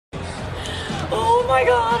Oh my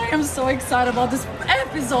God, I am so excited about this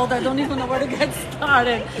episode. I don't even know where to get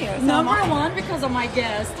started. Thank you. So Number one, because of my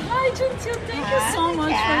guest. Hi, Gentile. Thank you so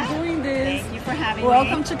much for doing this. Thank you for having me.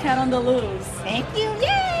 Welcome to Cat on the Loose. Thank you.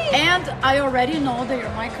 Yay! And I already know that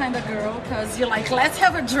you're my kind of girl because you're like, let's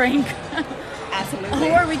have a drink. Absolutely. Who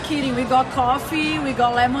are we kidding? We got coffee, we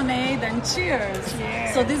got lemonade, and cheers.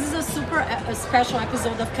 Cheers. So this is a super special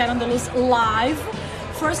episode of Cat on the Loose live.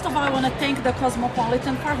 First of all, I want to thank the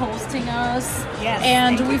Cosmopolitan for hosting us. Yes,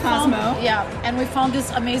 and thank we you, found Cosmo. and we found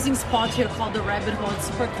this amazing spot here called the Rabbit Hole. It's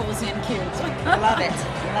super cozy and cute. Love it.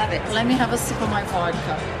 Love it. Let me have a sip of my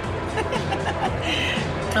vodka.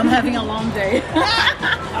 I'm having a long day.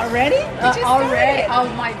 Already? Already? Oh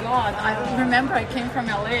my God! I remember I came from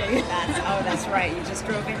LA. That's right. You just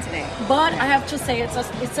drove in today. But I have to say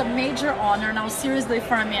it's a major honor. Now, seriously,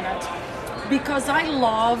 for a minute, because I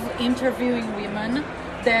love interviewing women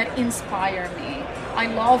that inspire me. I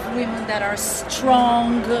love women that are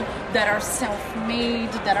strong, that are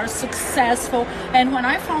self-made, that are successful. And when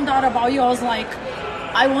I found out about you, I was like,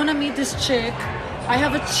 I want to meet this chick. I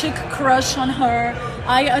have a chick crush on her.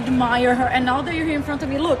 I admire her. And now that you're here in front of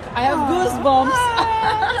me, look, I have goosebumps.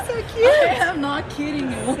 Oh, so cute. I am not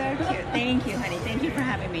kidding you. So cute. Thank you, honey. Thank you for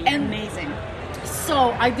having me. And- Amazing.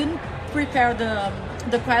 So I didn't prepare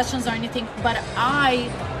the questions or anything, but I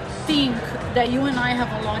think that you and I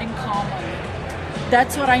have a lot in common.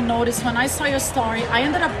 That's what I noticed when I saw your story.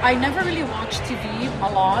 I never really watched TV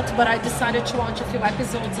a lot, but I decided to watch a few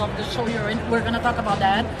episodes of the show you're in. We're gonna talk about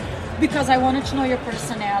that because I wanted to know your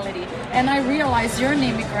personality. And I realized you're an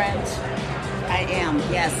immigrant. I am,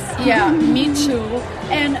 yes. Yeah, me too.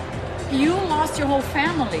 And you lost your whole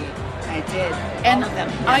family. I did. And all of them.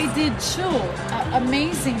 Yes. I did too,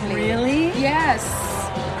 amazingly. Really? Yes.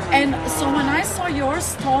 And so when I saw your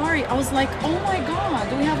story, I was like, oh my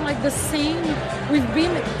God, we have like the same, we've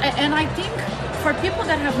been, and I think for people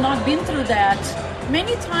that have not been through that,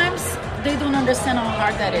 many times they don't understand how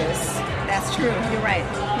hard that is. That's true. You're right.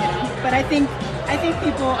 You know, but I think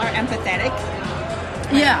people are empathetic.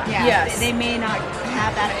 Yeah, Yeah. yes. They may not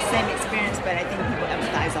have that same experience, but I think people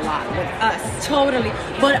empathize a lot with us. Totally.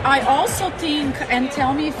 But I also think, and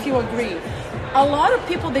tell me if you agree, a lot of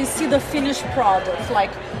people, they see the finished product,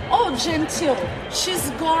 like, oh, Gentile, she's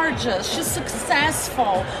gorgeous, she's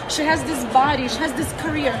successful, she has this body, she has this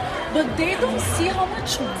career, but they don't see how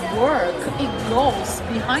much work it goes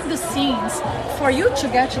behind the scenes for you to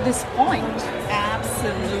get to this point.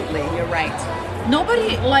 Absolutely. You're right.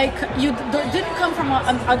 Nobody, like, you didn't come from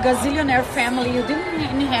a gazillionaire family, you didn't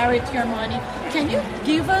inherit your money. Can you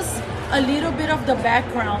give us a little bit of the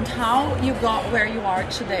background, how you got where you are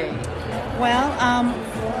today? Well,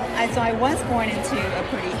 so I was born into a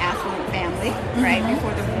pretty affluent family, right,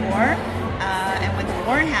 before the war. And when the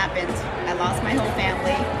war happened, I lost my whole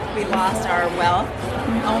family. We lost our wealth.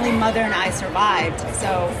 Only mother and I survived.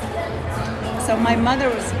 So my mother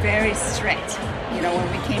was very strict, you know, when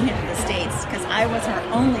we came here to the States, because I was her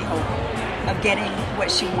only hope of getting what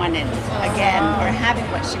she wanted again, or having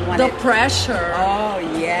what she wanted. The pressure. Oh,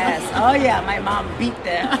 yes. Oh, yeah. My mom beat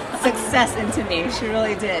the success into me. She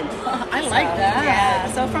really did. I like that.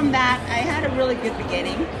 Yeah. So from that, I had a really good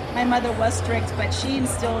beginning. My mother was strict, but she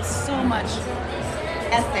instilled so much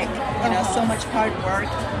ethic, you know, so much hard work.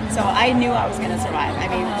 So I knew I was going to survive. I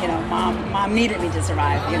mean, you know, mom needed me to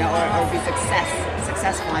survive, you know, or be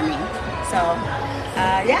successful, I mean. So,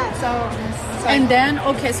 And then,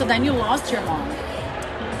 okay, so then you lost your mom.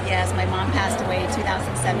 Yes, my mom passed away in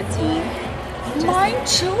 2017. Mine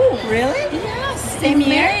too. Really? Yes. Same in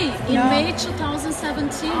year? May. In No. May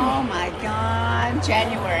 2017. Oh my God,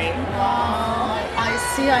 January. Wow. I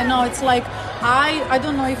see, I know. It's like, I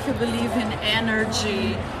don't know if you believe in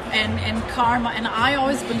energy and karma, and I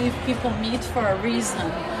always believe people meet for a reason.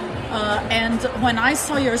 And when I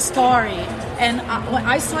saw your story, and when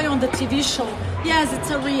I saw you on the TV show, yes,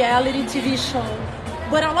 it's a reality TV show,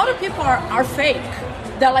 but a lot of people are fake.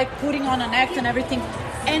 They're like putting on an act and everything.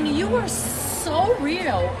 And you were so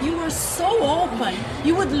real. You were so open.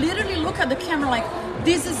 You would literally look at the camera like,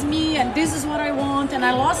 this is me and this is what I want, and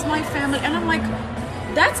I lost my family. And I'm like,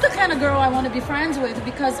 that's the kind of girl I want to be friends with,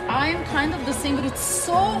 because I'm kind of the same, but it's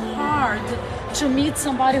so hard to meet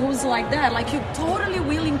somebody who's like that. Like, you're totally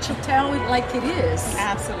willing to tell it like it is.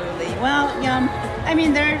 Absolutely. Well, I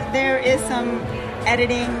mean, there is some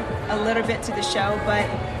editing a little bit to the show, but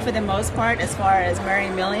for the most part, as far as Mary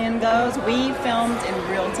Million goes, we filmed in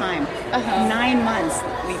real time. 9 months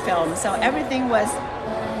we filmed, so everything was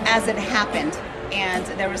as it happened, and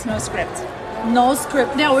there was no script. No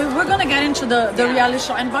script. Now we're gonna get into the reality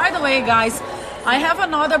show. And by the way, guys, I have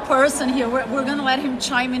another person here. We're going to let him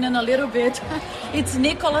chime in a little bit. It's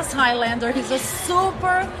Nicholas Highlander. He's a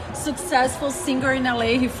super successful singer in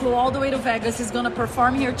LA. He flew all the way to Vegas. He's going to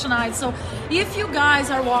perform here tonight. So if you guys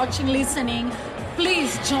are watching, listening,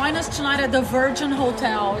 please join us tonight at the Virgin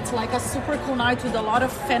Hotel. It's like a super cool night with a lot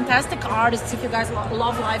of fantastic artists. If you guys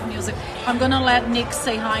love live music, I'm going to let Nick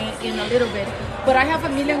say hi in a little bit. But I have a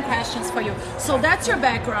million questions for you. So that's your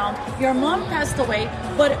background. Your mom passed away.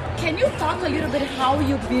 But can you talk a little bit how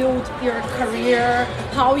you built your career,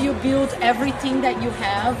 how you built everything that you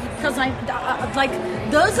have? Because like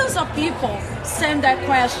dozens of people send that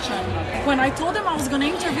question. When I told them I was going to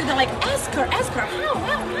interview, they're like, ask her,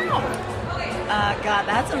 how? God,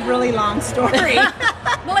 that's a really long story.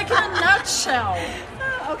 But like in a nutshell.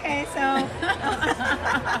 Okay, so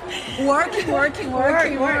working.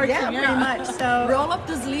 Yeah, pretty much. So roll up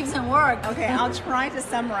the sleeves and work. Okay, I'll try to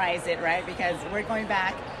summarize it, right? Because we're going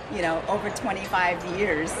back, over 25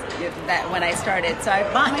 years that when I started. So I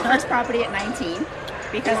bought my first property at 19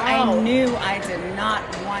 because I knew I did not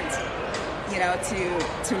want,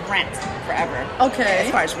 to rent forever. Okay.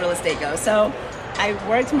 As far as real estate goes. So I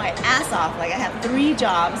worked my ass off. Like I had 3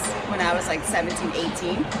 jobs when I was like 17,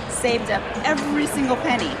 18, saved up every single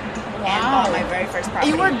penny and bought my very first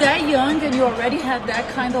property. You were that young and you already had that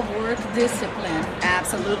kind of work discipline.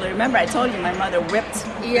 Absolutely. Remember I told you my mother whipped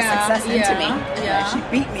success into me. Yeah. She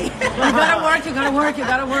beat me. You gotta work.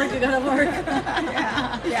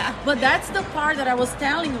 Yeah. But that's the part that I was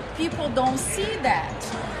telling you. People don't see that.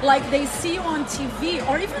 Like they see you on TV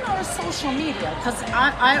or even on social media, because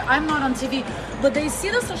I'm not on TV, but they see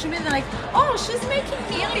the social media, they're like, oh, she's making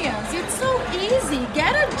millions. It's so easy.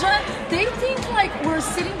 Get a job. They think like we're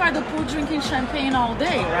sitting by the pool drinking champagne all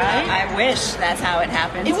day, right? I wish that's how it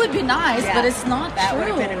happened. It would be nice, but it's not that true.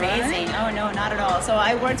 That would have been amazing. Right? Oh, no, not at all. So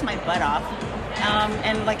I worked my butt off.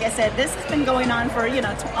 And like I said, this has been going on for,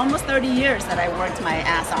 almost 30 years that I worked my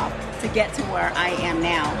ass off to get to where I am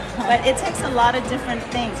now. But it takes a lot of different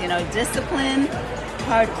things, discipline,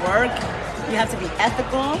 hard work. You have to be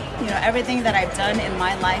ethical. Everything that I've done in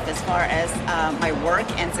my life as far as my work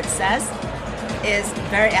and success is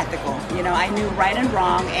very ethical. I knew right and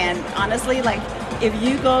wrong. And honestly, like, if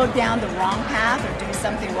you go down the wrong path or do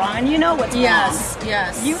something wrong, and what's wrong.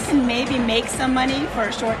 Yes. You can maybe make some money for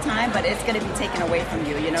a short time, but it's going to be taken away from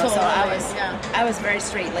you, Totally, so I was very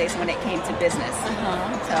straight-laced when it came to business.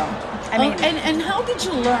 So, I mean... And how did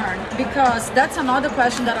you learn? Because that's another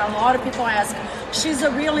question that a lot of people ask. She's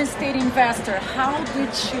a real estate investor. How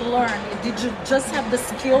did she learn? Did you just have the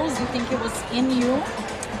skills? You think it was in you?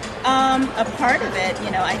 A part of it,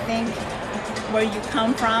 I think where you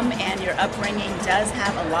come from and your upbringing does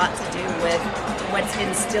have a lot to do with what's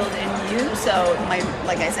instilled in you. So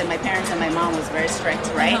like I said, my parents and my mom was very strict,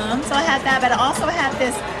 right? So I had that, but I also had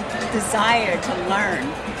this desire to learn.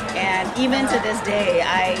 And even to this day,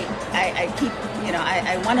 I keep,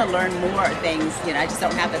 I want to learn more things. I just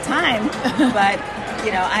don't have the time. But,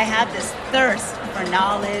 I have this thirst for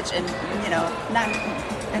knowledge and,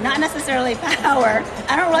 not necessarily power.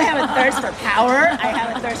 I don't really have a thirst for power. I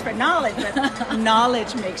have a thirst for knowledge. But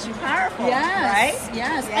knowledge makes you powerful, right?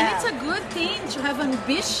 Yes. Yeah. And it's a good thing to have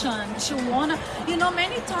ambition, to want to,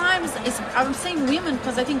 many times, I'm saying women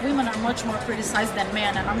because I think women are much more criticized than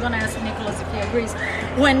men. And I'm going to ask Nicholas if he agrees.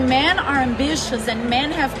 When men are ambitious and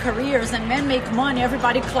men have careers and men make money,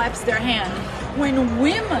 everybody claps their hand. When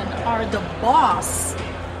women are the boss,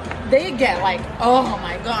 they get like, oh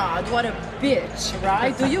my God, what a bitch,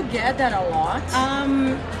 right? Do you get that a lot?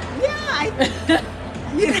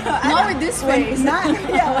 Not with this face. Not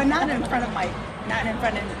in front of my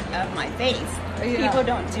face. People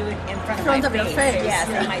don't do it in front of my your face. Yes,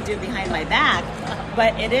 they might do it behind my back.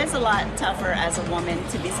 But it is a lot tougher as a woman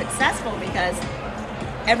to be successful because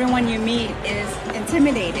everyone you meet is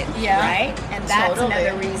intimidated, right? And that's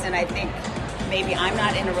another reason I think maybe I'm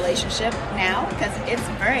not in a relationship now because it's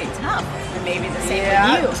very tough. And maybe the same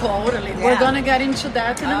with you. Totally. We're gonna get into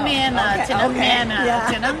that in a minute.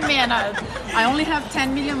 In a minute. I only have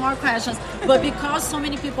 10 million more questions. But because so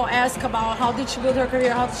many people ask about how did she build her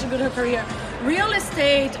career, real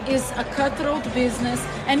estate is a cutthroat business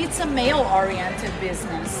and it's a male-oriented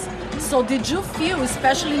business. So did you feel,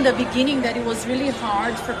 especially in the beginning, that it was really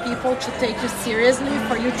hard for people to take you seriously,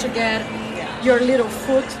 for you to get your little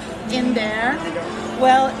foot in there?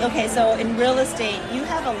 Well, okay, so in real estate, you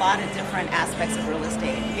have a lot of different aspects of real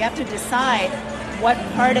estate. You have to decide what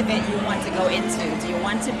part of it you want to go into. Do you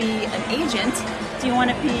want to be an agent? Do you want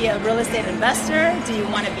to be a real estate investor? Do you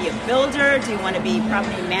want to be a builder? Do you want to be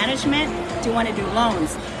property management? Do you want to do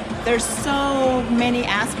loans? There's so many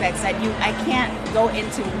aspects that I can't go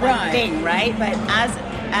into one thing, right? But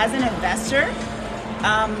as an investor,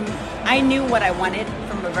 I knew what I wanted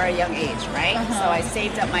from a very young age, right? So I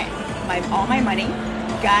saved up all my money,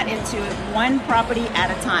 got into one property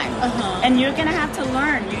at a time, and you're gonna have to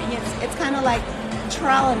learn. It's kind of like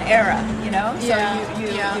trial and error, you know. So you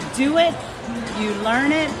do it, you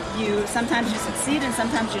learn it. Sometimes you succeed and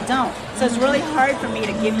sometimes you don't. So it's really hard for me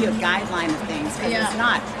to give you a guideline of things because it's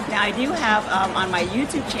not. Now I do have on my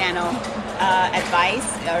YouTube channel advice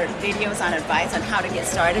or videos on advice on how to get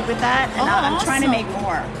started with that, and I'm trying to make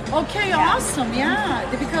more. Okay, awesome,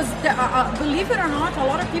 because believe it or not, a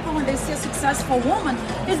lot of people when they see a successful woman,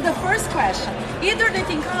 it's the first question. Either they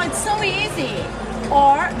think, oh, it's so easy,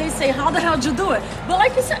 or they say, how the hell did you do it? But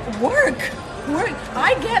like you said, work.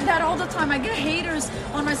 I get that all the time. I get haters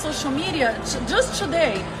on my social media. Just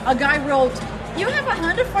today, a guy wrote, you have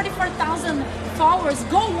 144,000 followers,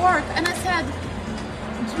 go work. And I said,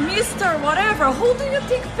 Mr. Whatever, who do you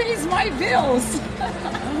think pays my bills?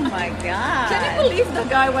 Oh my God. Can you believe the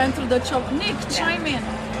guy went through the job? Nick, chime in.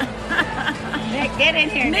 Nick, get in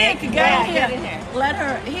here, Nick. Get in here. Let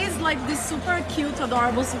her. He's like this super cute,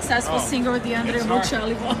 adorable, successful singer with the Andrea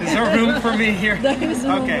Bocelli voice. Is there room for me here? There is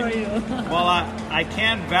room for you. Well, I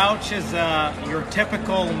can't vouch as your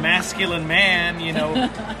typical masculine man. You know,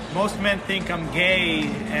 most men think I'm gay,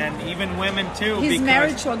 and even women too. He's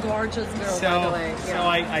married to a gorgeous girl, by the way. So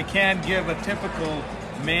I can't give a typical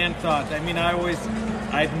man thought. I mean, I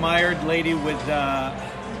admired lady with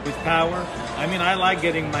power. I mean, I like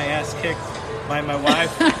getting my ass kicked by my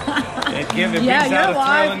wife. It brings out a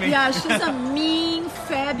thrill in me. Yeah, she's a mean,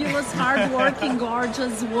 fabulous, hardworking,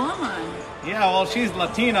 gorgeous woman. Yeah, well, she's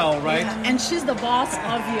Latino, right? Yeah, and she's the boss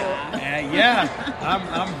of you.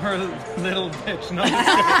 I'm her little bitch. No,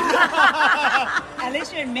 at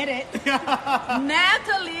least you admit it.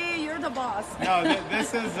 Natalie, you're the boss. No,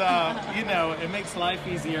 this is, it makes life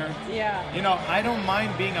easier. Yeah. You know, I don't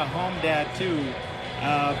mind being a home dad too,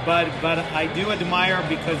 but I do admire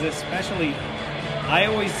because especially, I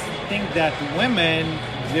always think that women,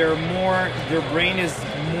 their brain is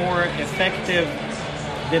more effective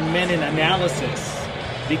than men in analysis,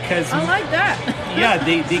 because I like that.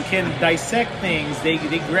 they can dissect things.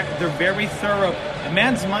 They're very thorough. A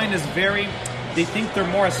man's mind is they think they're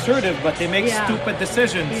more assertive, but they make stupid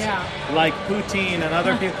decisions. Like Putin and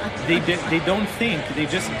other people. They don't think. They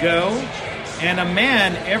just go. And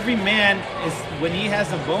every man is, when he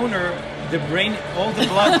has a boner, the brain, all the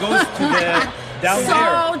blood goes to the down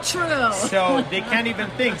there. So true. So they can't even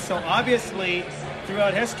think. So obviously,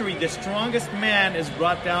 throughout history, the strongest man is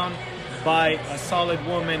brought down by a solid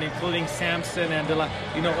woman, including Samson and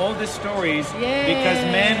all the stories. Because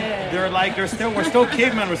men, we're still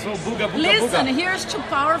cavemen. We're still booga booga booga. Listen, here's two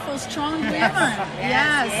powerful, strong women.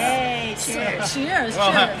 Yes. Yay, cheers. Cheers.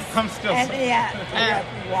 Well, cheers. I'm still.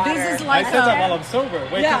 Water. This is like I said that while I'm sober.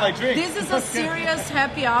 Wait till I drink. This is a serious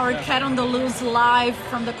happy hour, Cat on the Loose, live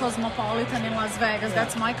from the Cosmopolitan in Las Vegas.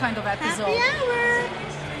 That's my kind of episode. Happy hour.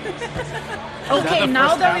 Okay,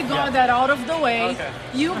 now that we got that out of the way,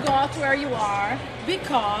 you got where you are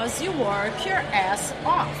because you work your ass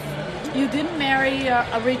off. You didn't marry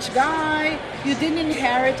a rich guy. You didn't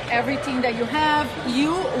inherit everything that you have.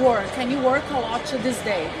 You work, and you work a lot to this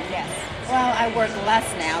day. Yes. Well, I work less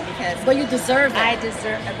now because... But you deserve it.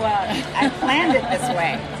 I planned it this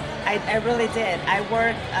way. I really did. I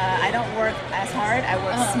don't work as hard. I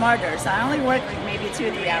work smarter. So I only work like maybe 2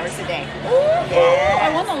 or 3 hours a day. I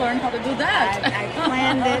want to learn how to do that. I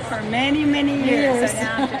planned it for many, many years. So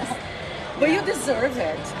now I'm just... But you deserve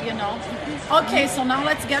it, Okay, so now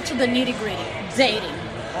let's get to the nitty gritty. Dating.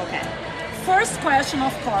 Okay. First question,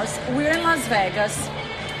 of course, we're in Las Vegas.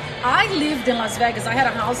 I lived in Las Vegas. I had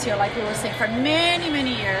a house here, like we were saying, for many,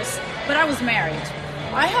 many years, but I was married.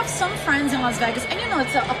 I have some friends in Las Vegas, and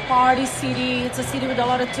it's a party city. It's a city with a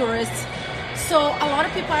lot of tourists. So a lot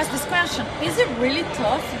of people ask this question, is it really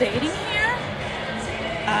tough dating here?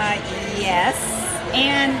 Yes,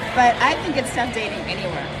 but I think it's tough dating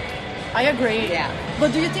anywhere. I agree. Yeah.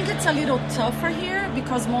 But do you think it's a little tougher here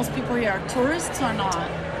because most people here are tourists or not?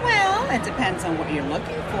 Well, it depends on what you're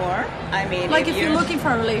looking for. I mean, like if you're looking for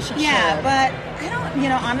a relationship. Yeah, but I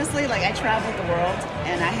don't, honestly, like I travel the world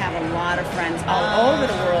and I have a lot of friends all over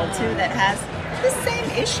the world too that has the same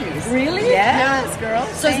issues. Really? Yes, girl.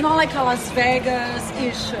 So it's not like a Las Vegas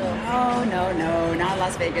issue. Oh, no, not a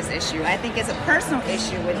Las Vegas issue. I think it's a personal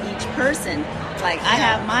issue with each person. Like I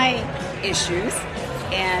have my issues.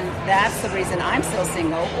 And that's the reason I'm still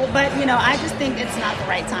single. But, I just think it's not the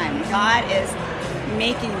right time. God is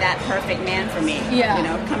making that perfect man for me. Yeah. You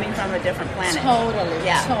know, coming from a different planet. Totally.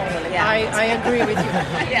 Yeah. Totally. Yeah. I agree with you.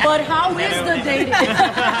 Yeah. But how is the dating?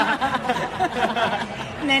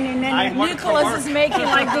 Nicholas is making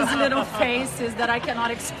like these little faces that I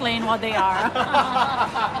cannot explain what they are.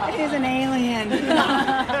 He's an alien.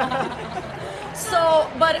 So,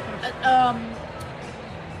 but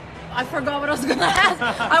I forgot what I was gonna ask.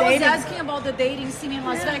 I was asking about the dating scene in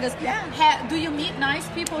Las Vegas. Yeah. Do you meet nice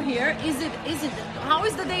people here? Is it? How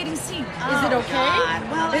is the dating scene? Is it okay? God.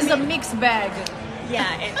 Well, it's a mixed bag. Yeah.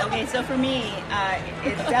 Okay. So for me,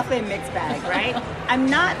 it's definitely a mixed bag, right? I'm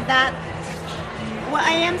not that. Well,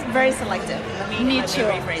 I am very selective. Let me too.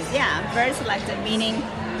 rephrase. Yeah, I'm very selective, meaning,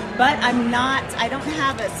 but I'm not. I don't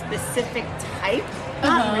have a specific type.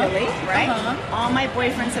 Not really, right? All my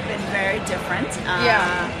boyfriends have been very different.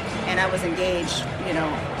 And I was engaged, you know.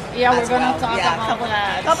 Yeah, we're going to talk about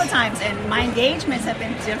a couple times, and my engagements have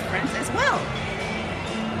been different as well.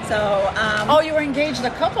 So. You were engaged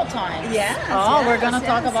a couple times. Yes. We're going to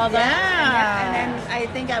talk about that. Yeah. And then I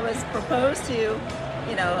think I was proposed to,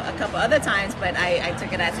 you know, a couple other times, but I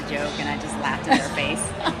took it as a joke and I just laughed in their face.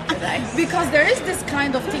 Because there is this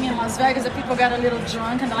kind of thing in Las Vegas that people get a little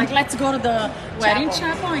drunk and they're like, let's go to the wedding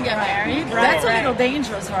chapel and get married. That's a little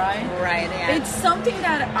dangerous, right? Right, yeah. It's something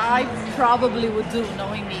that I probably would do,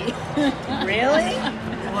 knowing me. Really?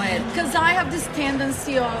 What? Because I have this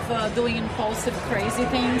tendency of doing impulsive, crazy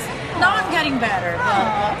things. Now I'm getting better.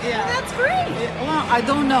 That's great. Well, I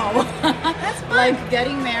don't know. That's fun. Like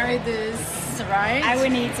getting married is... Right? I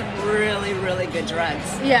would need some really, really good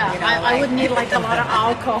drugs. Yeah, you know, I would need like a lot of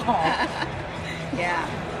alcohol. Yeah.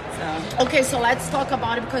 So. Okay, so let's talk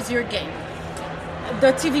about it because you're gay.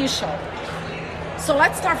 The TV show. So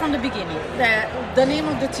let's start from the beginning. The name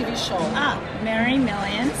of the TV show. Marrying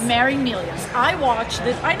Millions. Marrying Millions. I watched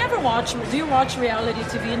it. I never watched. Do you watch reality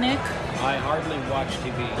TV, Nick? I hardly watch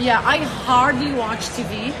TV. Yeah, I hardly watch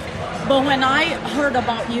TV. But when I heard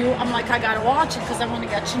about you, I'm like, I gotta watch it because I want to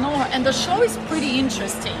get to know her. And the show is pretty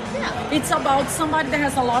interesting. Yeah. It's about somebody that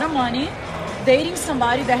has a lot of money dating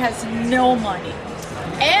somebody that has no money.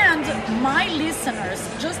 And my listeners,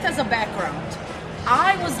 just as a background,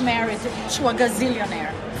 I was married to a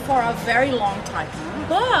gazillionaire for a very long time.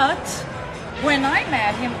 But when I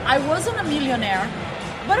met him, I wasn't a millionaire,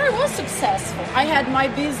 but I was successful. I had my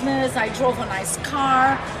business, I drove a nice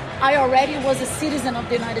car. I already was a citizen of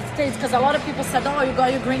the United States because a lot of people said, oh, you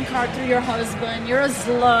got your green card through your husband, you're a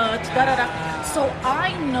slut, da-da-da. So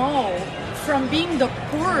I know from being the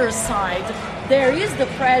poorer side, there is the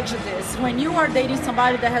prejudice. When you are dating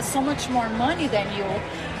somebody that has so much more money than you,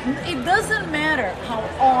 it doesn't matter how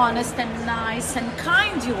honest and nice and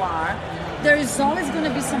kind you are, there is always going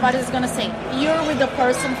to be somebody that's going to say, you're with the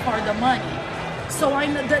person for the money. So I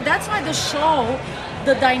know that's why the show,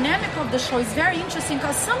 the dynamic of the show is very interesting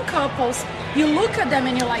because some couples, you look at them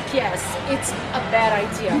and you're like, yes, it's a bad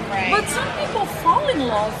idea. Right. But some people fall in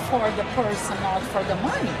love for the person, not for the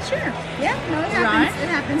money. Sure. Yeah, no, it happens. Right? It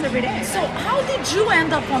happens every day. So how did you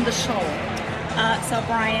end up on the show? So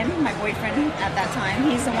Brian, my boyfriend at that time,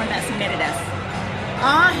 he's the one that submitted us.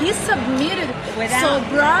 He submitted. So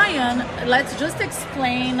Brian, let's just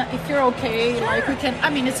explain if you're okay. Sure. Like we can. I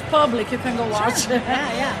mean, it's public. You can go watch it.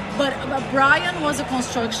 Yeah. But Brian was a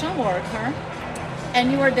construction worker,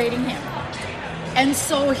 and you were dating him. And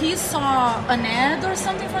so he saw an ad or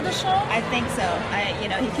something for the show. I think so.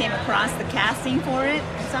 He came across the casting for it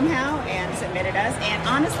somehow and submitted us. And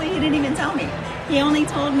honestly, he didn't even tell me. He only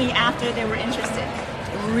told me after they were interested.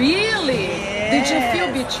 Really? Yes. Did you feel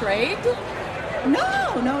betrayed?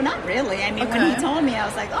 No, not really. I mean, when he told me, I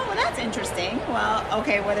was like, oh, well, that's interesting. Well,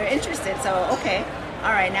 okay, well, they're interested, so okay.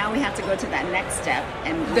 All right, now we have to go to that next step.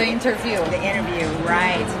 And the interview. The interview,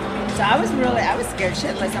 right. So I was scared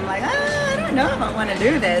shitless. I'm like, I don't know if I want to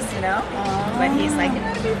do this, you know? But he's like,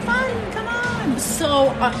 it'll be fun, come on.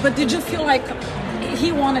 So, but did you feel like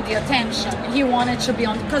he wanted the attention? He wanted to be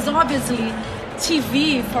on, because obviously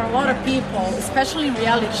TV, for a lot of people, especially in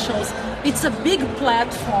reality shows, it's a big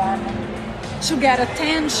platform to get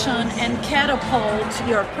attention and catapult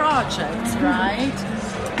your project, right?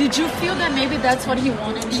 Did you feel that maybe that's what he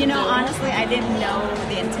wanted to do? Honestly, I didn't know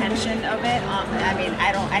the intention of it. I mean,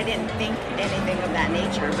 I didn't think anything of that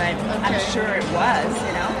nature, but I'm sure it was,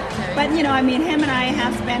 Okay. But, I mean, him and I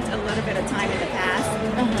have spent a little bit of time in the past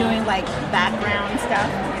doing, like, background stuff,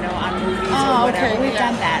 on movies or whatever. We've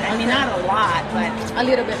done that. I mean, not a lot, but... A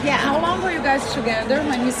little bit. Yeah. How long were you guys together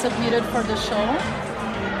when you submitted for the show?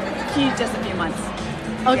 Just a few months.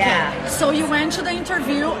 Okay. Yeah. So you went to the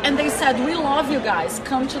interview and they said, we love you guys.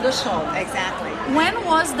 Come to the show. Exactly. When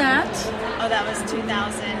was that? Oh, that was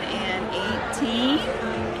 2018.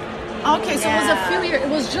 Okay, so it was a few years. It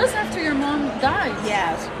was just after your mom died.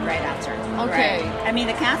 Yeah, it was right after. Okay. Right. I mean,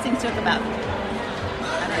 the casting took about,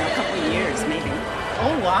 I don't know, a couple of years maybe.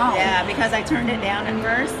 Oh wow. Yeah, because I turned it down at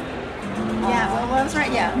first. Yeah, well, I was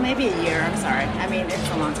right. Yeah, maybe a year. I'm sorry. I mean, it's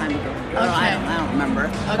a long time ago. Okay. I don't remember.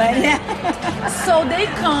 Okay. But yeah. So they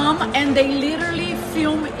come and they literally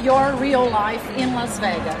film your real life in Las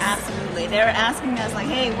Vegas. Absolutely. They're asking us like,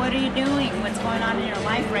 hey, what are you doing? What's going on in your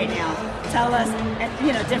life right now? Tell us, and,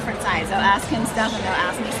 different sides. They'll ask him stuff and they'll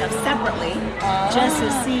ask me stuff separately just to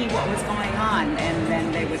see what was going on. And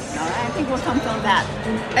then they would, I think we'll come film that.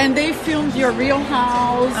 And they filmed your real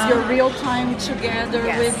house, your real time together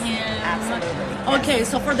Yes, with him. absolutely. Okay,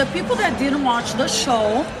 so for the people that didn't watch the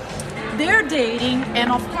show, they're dating,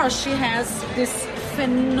 and of course she has this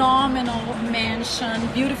phenomenal mansion,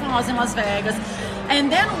 beautiful house in Las Vegas. And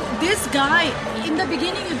then this guy, in the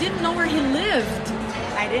beginning, you didn't know where he lived.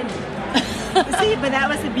 I didn't. See, but that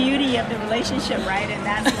was the beauty of the relationship, right? And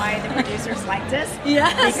that's why the producers liked us.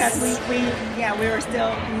 Yes. Because we were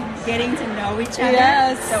still getting to know each other.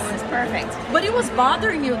 Yes. So it was perfect. But it was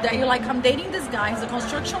bothering you that you're like, I'm dating this guy, he's a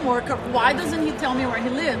construction worker. Why doesn't he tell me where he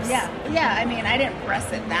lives? Yeah. I mean, I didn't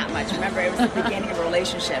press it that much. Remember, it was the beginning of a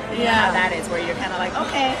relationship. You know Yeah. how that is, where you're kind of like,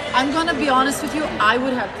 okay. I'm gonna be honest with you, I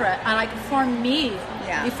would have like for me,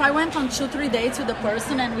 Yeah. if I went on 2-3 dates with a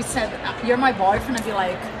person and we said, you're my boyfriend, I'd be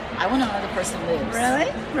like, I want to know where the person lives. Really?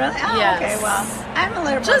 Oh, Yes. okay. Well, I'm a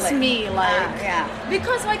little Just bit me, like, yeah.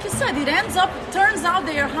 because like you said, turns out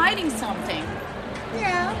they are hiding something.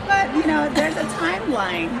 Yeah, but there's a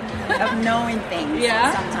timeline of knowing things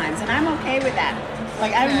Yeah. sometimes, and I'm okay with that.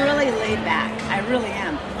 Like, I'm really laid back. I really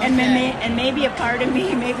am. And Okay. and maybe a part of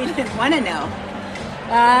me maybe didn't want to know.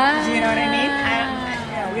 Do you know what I mean?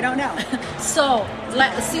 We don't know. So,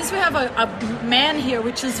 since we have a man here,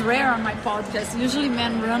 which is rare on my podcast, usually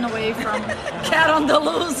men run away from cat on the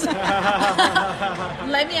loose.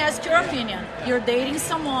 Let me ask your opinion. You're dating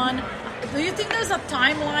someone. Do you think there's a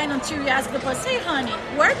timeline until you ask the person, hey honey,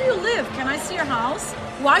 where do you live? Can I see your house?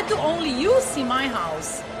 Why do only you see my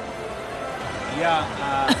house? Yeah,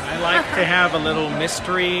 I like to have a little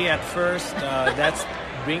mystery at first.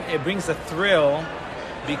 It brings a thrill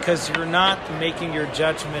because you're not making your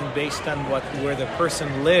judgment based on where the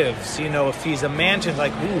person lives. If he's a mansion,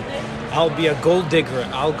 like, ooh, I'll be a gold digger,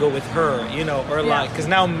 I'll go with her. Because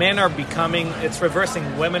now men are becoming, it's reversing.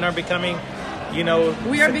 Women are becoming,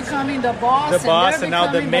 We are becoming the boss. and now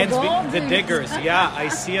the men's the diggers. diggers. Yeah, I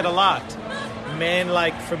see it a lot. Men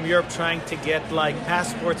like from Europe trying to get like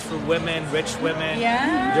passports for women, rich women.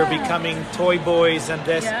 Yeah. They're becoming toy boys, and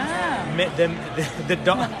this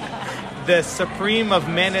the supreme of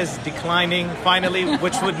men is declining finally,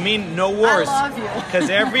 which would mean no wars. I love you. Because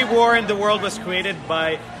every war in the world was created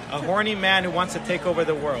by a horny man who wants to take over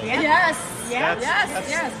the world. Yeah. Yes. That's-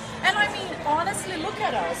 Yes. And I mean, honestly, look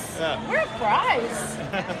at us. Yeah. We're a prize.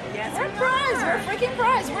 Yes, We're we prize. are. We're a freaking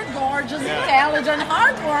prize. We're gorgeous, Yeah. intelligent,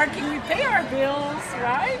 hardworking. We pay our bills,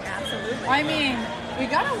 right? Absolutely. I mean, we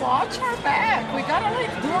gotta watch our back. We gotta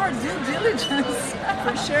do our due diligence.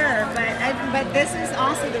 For sure, but this is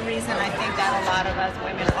also the reason I think that a lot of us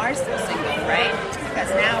women are still single, right? Because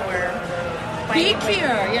now we're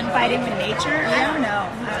Pickier, fighting with nature. I don't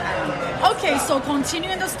know. Okay, so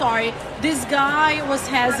continuing the story, this guy was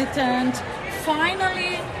hesitant.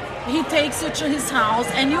 Finally, he takes you to his house,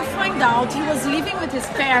 and you find out he was living with his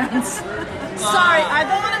parents. Sorry, I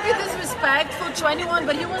don't want to be disrespectful to anyone,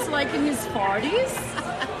 but he was like in his 40s.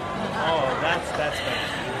 Oh, that's bad.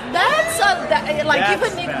 That's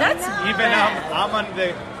Even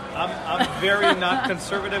I'm very not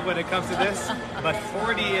conservative when it comes to this, but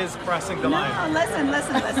 40 is crossing the line. No, listen.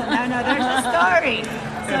 No, there's a story.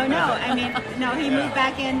 So he moved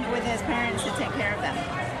back in with his parents to take care of them.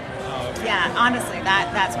 Yeah, honestly,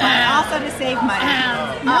 that's why. Also to save money.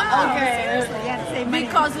 Okay. Seriously, yeah, to save money.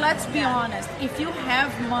 Because let's be honest, if you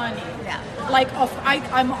have money, Yeah.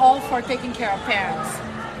 I'm all for taking care of parents.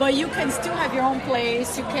 But you can still have your own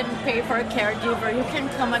place. You can pay for a caregiver. You can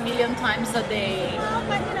come a million times a day.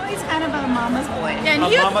 But he's kind of a mama's boy. And A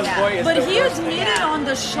mama's boy is but the he worst. admitted Yeah. on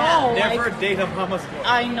the show, Never date a mama's boy.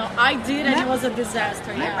 I know, I did, and it was a disaster.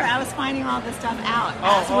 Remember, Yeah. I was finding all this stuff out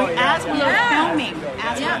as yeah. we were Yeah. filming.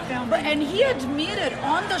 As we Yeah, were filming. and he admitted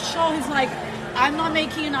on the show, he's like, I'm not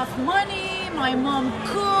making enough money. My mom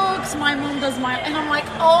cooks. My mom does and I'm like,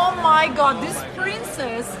 oh my God, this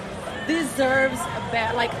princess deserves a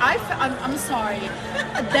bad. Like I'm sorry.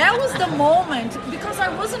 That was the moment because I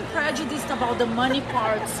wasn't prejudiced about the money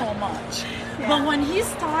part so much. Yeah. But when he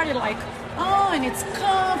started like, oh, and it's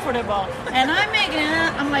comfortable, and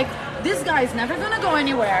I'm like, this guy is never gonna go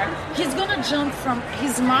anywhere. He's gonna jump from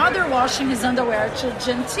his mother washing his underwear to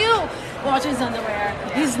Gentile washing his underwear.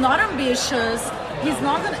 He's not ambitious. He's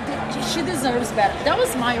not gonna. She deserves better. That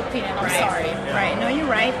was my opinion. I'm sorry. Right. No, you're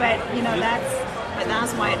right. But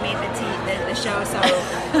that's why it made the show so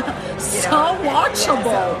watchable.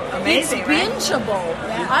 So amazing, it's right? bingeable.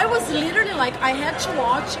 Yeah. I was literally like, I had to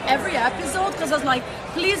watch every episode because I was like,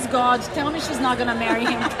 please God, tell me she's not gonna marry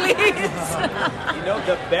him, please. You know,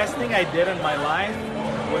 the best thing I did in my life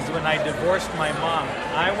was when I divorced my mom.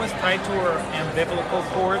 I was tied to her umbilical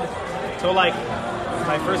cord till like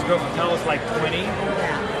my first girl until I was like 20.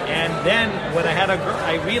 And then when I had a girl,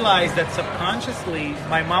 I realized that subconsciously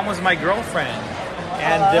my mom was my girlfriend.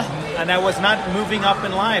 And I was not moving up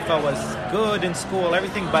in life. I was good in school,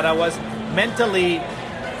 everything, but I was mentally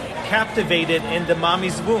captivated in the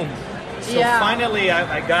mommy's womb. So finally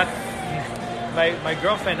I got my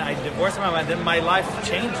girlfriend, I divorced my mom, and then my life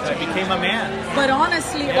changed. I became a man. But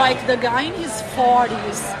honestly, like the guy in his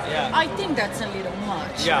 40s, I think that's a little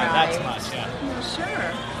much. Yeah, right? that's much,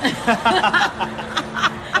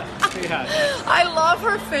 I love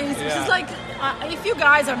her face. She's like, if you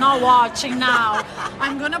guys are not watching now,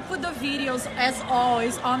 I'm gonna put the videos as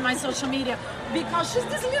always on my social media because she's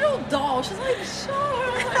this little doll. She's like,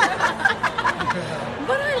 sure.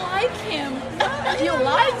 But I like him. You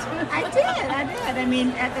liked him? I did. I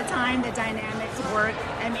mean, at the time, the dynamics worked.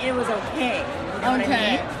 I mean, it was okay. You know what I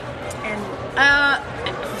mean? And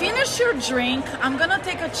finish your drink. I'm gonna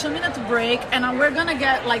take a 2-minute break, and we're gonna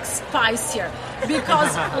get like spicier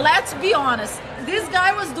because let's be honest, this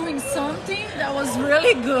guy was doing something that was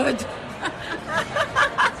really good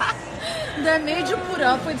that made you put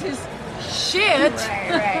up with his shit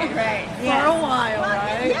right. for a while,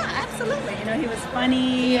 right? Yeah, absolutely. You know, he was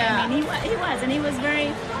funny. Yeah. I mean, he was, and he was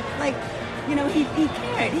very, like, you know, he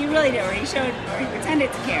cared. He really did. Or he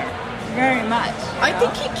pretended to care very much. I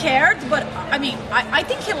think he cared, but I mean, I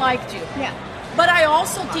think he liked you. Yeah. But I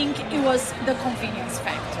also think it was the convenience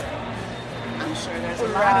factor. I'm sure there's a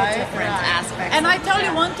lot of different aspects. And I tell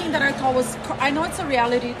you one thing that I thought was, I know it's a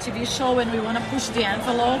reality TV show and we want to push the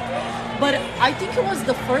envelope, but I think it was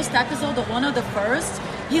the first episode, one of the first.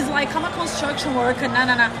 He's like, I'm a construction worker,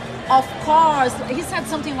 nah. Of course, he said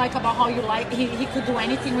something like about how you like, he could do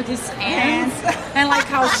anything with his hands. And like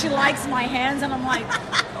how she likes my hands, and I'm like,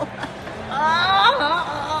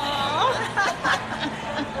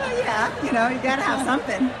 yeah, you know, you gotta have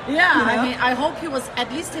something. Yeah, you know? I mean, I hope he was, at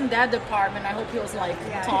least in that department, I hope he was like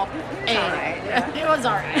top he was 8. all right, yeah. He was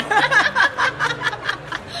all right.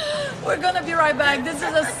 We're gonna be right back. This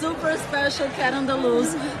is a super special Cat on the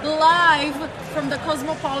Loose, live from the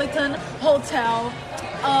Cosmopolitan Hotel.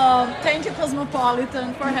 Thank you,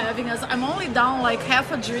 Cosmopolitan, for having us. I'm only down like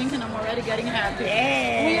half a drink and I'm already getting happy.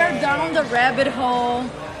 Yay. We are down the rabbit hole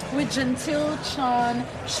with Gentile Chan.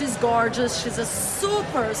 She's gorgeous. She's a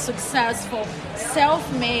super successful,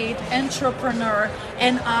 self-made entrepreneur.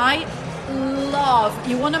 And I love,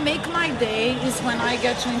 you want to make my day is when I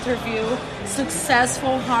get to interview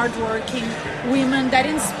successful, hardworking women that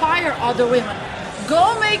inspire other women.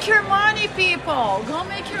 Go make your money, people. Go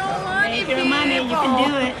make your own money, Make your money. You can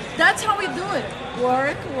do it. That's how we do it.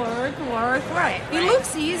 Work. Right. It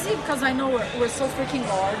looks easy because I know we're so freaking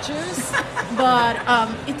gorgeous, but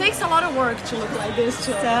it takes a lot of work to look like this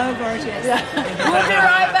too. So gorgeous. Yeah. We'll be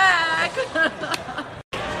right back.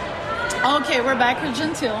 Okay, we're back with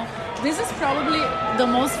Gentile. This is probably the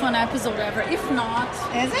most fun episode ever, if not.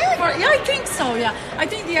 Is it? Yeah, I think so, yeah. I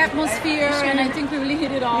think the atmosphere, and I think we really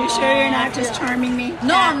hit it off. You sure you're not just charming me?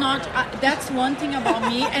 No, I'm not. That's one thing about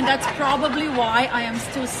me, and that's probably why I am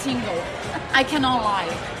still single. I cannot lie.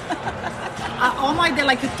 All my day,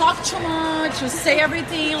 like, you talk too much, you say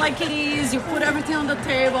everything like it is, you put everything on the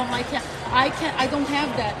table. I'm like, yeah, I don't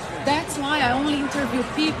have that. That's why I only interview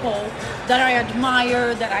people that I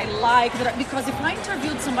admire, that I like, because if I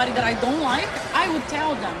interviewed somebody that I don't like, I would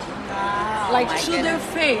tell them. Like, to their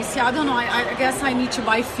face. Yeah, I don't know. I guess I need to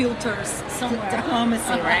buy filters somewhere.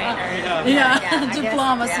 Diplomacy, right? Yeah,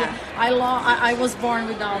 diplomacy. Guess, yeah. I was born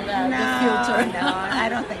without that, the filter. No, I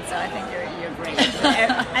don't think so. I think you're great.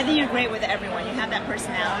 I think you're great with everyone. You have that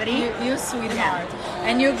personality. You're sweetheart.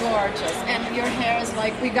 And you're gorgeous. And your hair is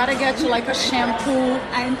like, we gotta get you like a shampoo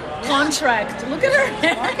contract. Look at her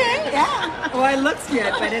hair. Okay, yeah. Well, it looks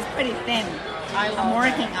good, but it's pretty thin. I'm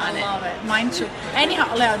working on it. I love it. Mine too.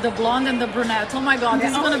 Anyhow, the blonde and the brunette. Oh my God,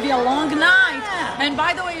 this is going to be a long night. Yeah. And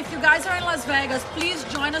by the way, if you guys are in Las Vegas, please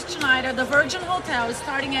join us tonight at the Virgin Hotel,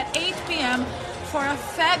 starting at 8 p.m. for a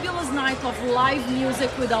fabulous night of live music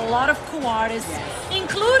with a lot of cool artists,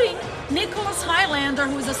 including Nicholas Highlander,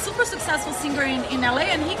 who is a super successful singer in LA,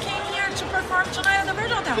 and he came here to perform tonight at the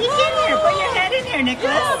Virgin Hotel. He's in here. Put your head in here,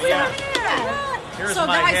 Nicholas. Yeah, we are Yeah. here. Yeah. Here's So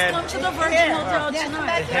my guys, head. come to the Virgin Here. Hotel Yeah, come tonight.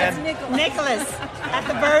 back That's here. Nicholas. Nicholas at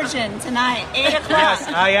the Virgin tonight, 8 o'clock. Yes,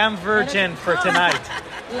 I am virgin for tonight.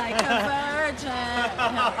 Like a virgin.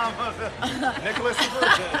 Nicholas the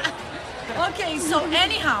Virgin. Okay, so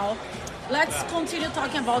anyhow, let's continue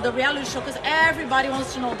talking about the reality show because everybody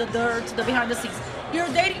wants to know the dirt, the behind the scenes. You're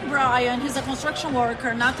dating Brian, he's a construction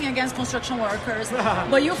worker, nothing against construction workers,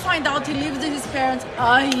 but you find out he lives with his parents.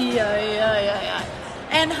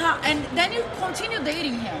 And then you continue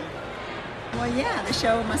dating him Well, yeah, the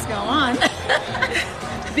show must go on.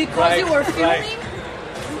 because you were Right. filming.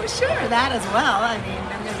 Well, sure, that as well. I mean,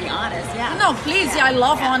 I'm going to be honest. Yeah. No, please, yeah, I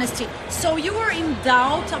love Yeah. honesty. So you were in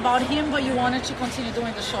doubt about him, but you wanted to continue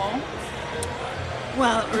doing the show?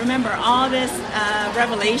 Well, remember, all this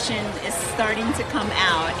revelation is starting to come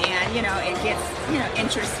out, and you know it gets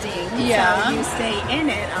interesting. Yeah. So you stay in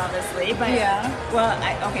it, obviously. But Yeah. well,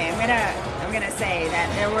 I'm gonna say that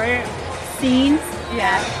there were scenes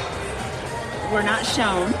that were not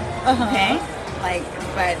shown. Uh-huh. Okay.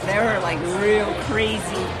 But there were like real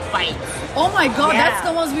crazy fights. Oh my God, Yeah. that's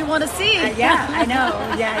the ones we want to see. Yeah, I know.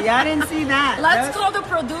 Yeah, y'all didn't see that. Let's Those- call the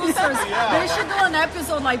producers. They should do an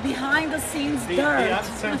episode like behind the scenes dirt. The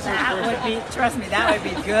uncensored That version. would be. Trust me, that would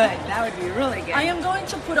be good. That would be really good. I am going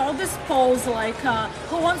to put all these polls like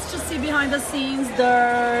who wants to see behind the scenes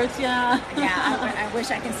dirt? Yeah. Yeah, I wish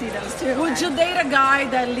I can see those too. Would you date a guy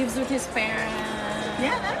that lives with his parents?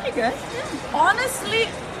 Yeah, that'd be good. Honestly,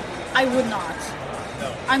 I would not.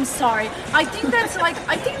 I'm sorry. I think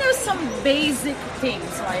there's some basic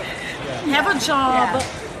things like have a job, Yeah.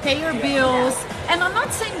 pay your bills, and I'm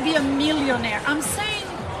not saying be a millionaire. I'm saying,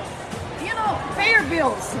 pay your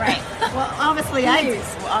bills. Right. Well, obviously I did.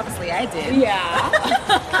 Please. Well, obviously I did. Yeah.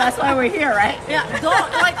 That's why we're here, right? Yeah.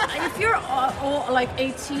 Don't like if you're like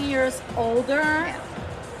 18 years older,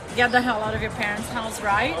 get the hell out of your parents' house,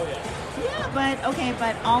 right? Yeah,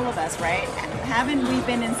 but all of us, right? Haven't we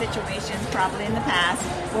been in situations probably in the past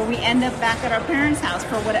where we end up back at our parents' house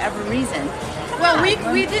for whatever reason? Well,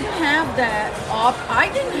 we didn't have that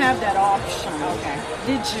I didn't have that option. Okay.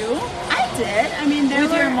 Did you? I did. I mean, there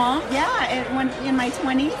With were, your mom? Yeah, when in my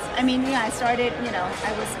 20s. I mean, yeah, I started.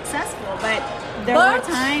 I was successful, but there were But-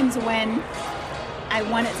 times when I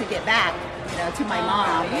wanted to get back, to my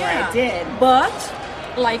mom, or I did. But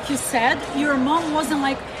like you said, your mom wasn't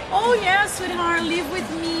like, oh yeah, sweetheart, live with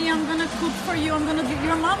me, I'm gonna cook for you, I'm gonna do.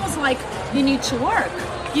 Your mom was like, you need to work,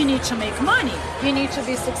 you need to make money, you need to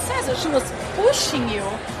be successful. She was pushing you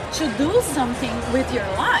to do something with your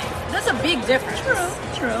life. That's a big difference.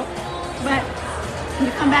 True. But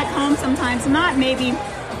you come back home sometimes, not maybe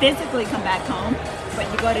physically come back home, but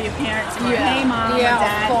you go to your parents and Yeah. hey mom Yeah, or of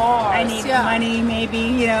dad, course. I need Yeah. money maybe,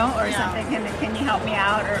 or Yeah. something. Can you help me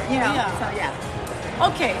out? Or Yeah. So yeah.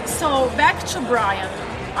 Okay, so back to Brian.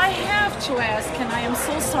 I have to ask, and I am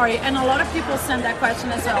so sorry, and a lot of people send that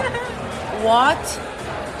question as well. What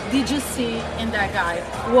did you see in that guy?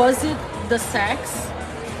 Was it the sex?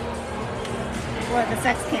 Well, the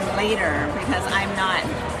sex came later because I'm not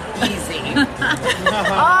easy.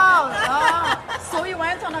 So you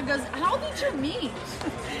went on a how did you meet?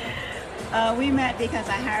 We met because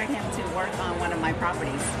I hired him to work on one of my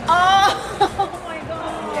properties. Oh my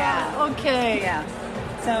God. Yeah. Okay. Yeah.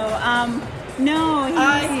 So, no,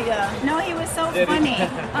 he was so Did he? funny.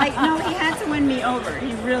 He had to win me over.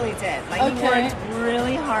 He really did. He Okay. worked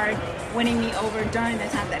really hard winning me over during the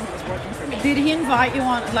time that he was working for me. Did he invite you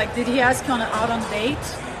on? Did he ask you out on a date?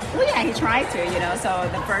 Well, yeah, he tried to, So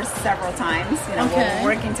the first several times, we Okay. were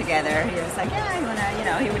working together. He was like, yeah, you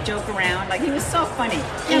wanna, he would joke around. He was so funny.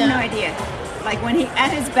 You have Yeah. no idea. When he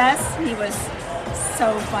at his best, he was so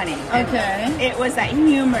funny. And Okay. it was that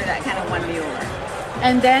humor that kind of won me over.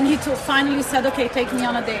 And then he finally said, "Okay, take me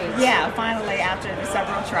on a date." Yeah, finally, after the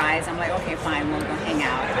several tries, I'm like, okay, fine, we'll go hang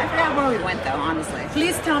out. I forgot where we went, though, honestly.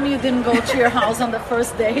 Please tell me you didn't go to your house on the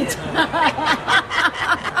first date.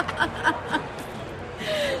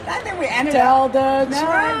 I think we ended Tell up... the No,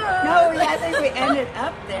 truth. I think we ended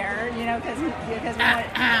up there, because we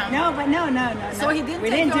went... No, but no. So he didn't we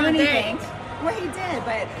take didn't you do on a anything. date? Well, he did,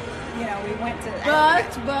 but, we went to...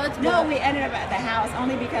 But we ended up at the house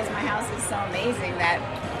only because my house is so amazing that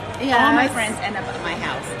Yes. all my friends end up at my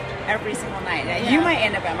house every single night. And Yeah. you might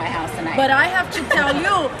end up at my house tonight. But I have to tell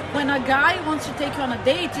you, when a guy wants to take you on a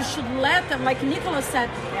date, you should let them, like Nicholas said,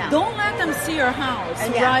 Yeah. don't let them see your house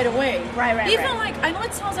Yeah. right away. Right, Even right. I know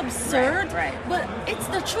it sounds absurd, Right. but it's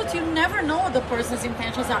the truth. You never know what the person's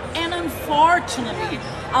intentions are. And unfortunately,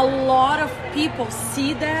 a lot of people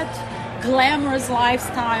see that glamorous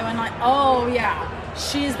lifestyle and oh yeah,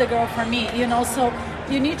 she's the girl for me, so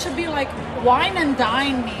You need to be like wine and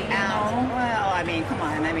dine me, you know? Well, I mean, come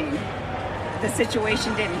on. I mean, the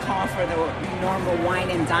situation didn't call for the normal wine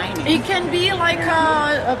and dining. It can be like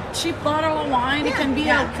a cheap bottle of wine. It can be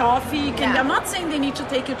a coffee. It can be, I'm not saying they need to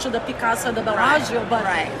take you to the Picasso de Bellagio, but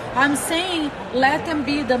I'm saying let them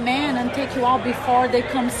be the man and take you out before they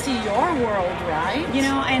come see your world, right? You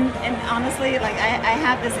know, and honestly, like I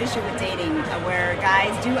have this issue with dating where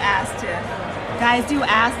guys do ask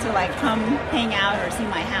to like come hang out or see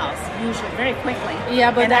my house usually very quickly.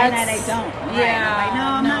 Yeah, but and I don't. Right? Yeah, I'm like, no,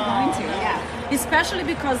 I'm not going to. Yeah. Especially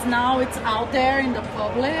because now it's out there in the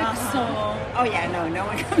public, so... Oh yeah, no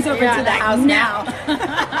one comes over to the house now.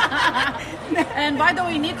 And by the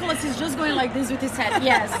way, Nicholas is just going like this with his head.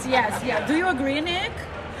 Yes, yeah. Do you agree, Nick?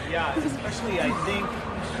 Yeah, especially I think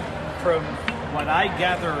from what I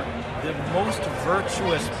gather, the most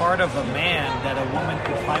virtuous part of a man that a woman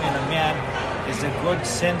could find in a man is a good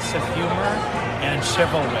sense of humor and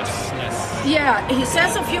chivalrousness. Yeah, his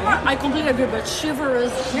sense of humor, I completely agree, but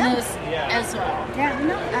chivalrousness as well. Yeah,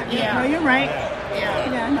 no, you're right.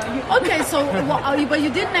 Okay, so but you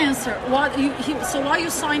didn't answer. So what you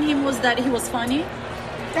saw in him was that he was funny?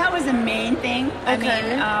 That was the main thing.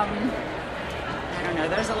 Okay. I mean, I don't know.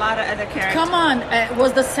 There's a lot of other characters. Come on,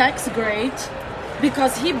 was the sex great?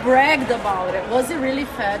 Because he bragged about it. Was it really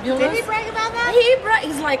fabulous? Did he brag about that?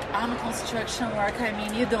 He's like, I'm a construction worker. I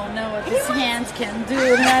mean, you don't know what his hands can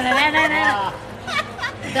do.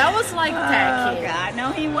 That was like tacky. Oh God,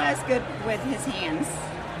 no, he was good with his hands.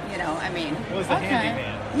 You know, I mean, He was the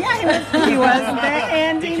handyman. Yeah, he was the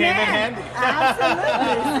handyman. He came in handy.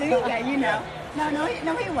 Absolutely. See, yeah, you know. No,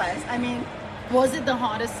 he was. I mean. Was it the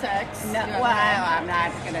hottest sex? No, well, I'm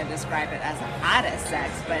not going to describe it as the hottest sex,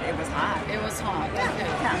 but it was hot. It was hot. Okay.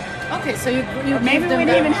 Yeah. Okay, so you maybe we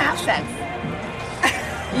didn't even have sex.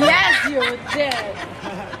 Yes, you did.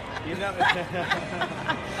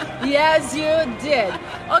 Yes, you did.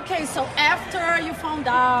 Okay, so after you found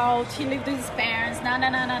out he lived with his parents,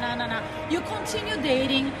 you continue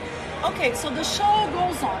dating. Okay, so the show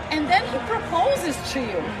goes on, and then he proposes to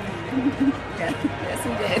you. Yes,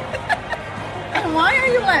 he did. And why are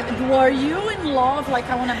you laughing? Were you in love, like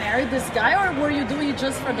I want to marry this guy, or were you doing it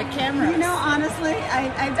just for the camera? You know, honestly,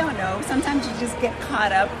 I don't know. Sometimes you just get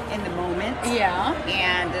caught up in the moment. Yeah.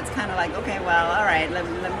 And it's kind of like, okay, well, all right, let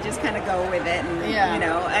me just kind of go with it, and you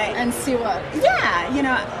know, and see what. Yeah, you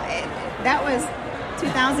know, that was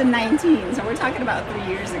 2019, so we're talking about 3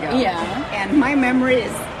 years ago. Yeah. And my memory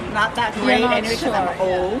is not that great, and because I'm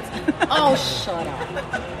old. Oh, shut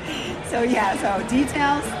up. So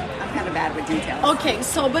details. Kind of bad with details. Okay,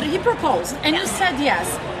 so but he proposed and you said yes.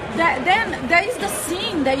 Then there is the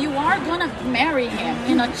scene that you are gonna marry him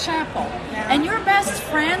in a chapel, and your best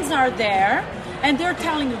friends are there, and they're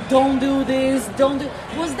telling you, "Don't do this, don't do."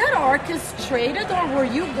 Was that orchestrated, or were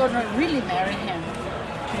you gonna really marry him?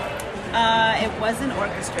 It wasn't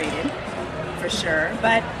orchestrated, for sure.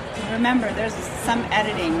 But remember, there's some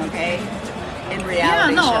editing, okay, in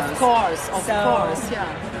reality shows. Of course, yeah.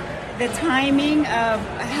 The timing of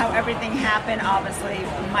how everything happened obviously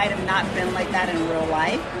might have not been like that in real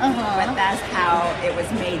life, but that's how it was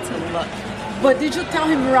made to look. But did you tell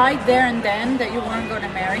him right there and then that you weren't going to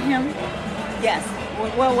marry him? Yes.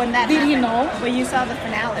 Well, when that did happened, he know? Well, you saw the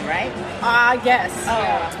finale, right? Yes. Oh,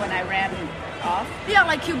 yeah. When I ran off? Yeah,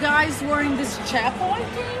 like you guys were in this chapel, I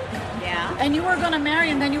think. Yeah. And you were gonna marry,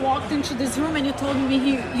 and then you walked into this room, and you told him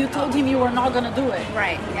you were not gonna do it.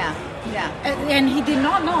 Right. Yeah. Yeah. And he did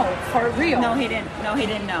not know for real. No, he didn't. No, he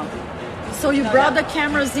didn't know. So you brought the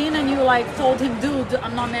cameras in, and you like told him, "Dude,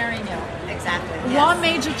 I'm not marrying you." Exactly. Yes. What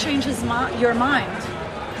made you change your mind?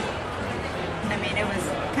 I mean, it was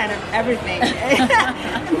kind of everything.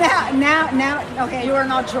 now. Okay. You were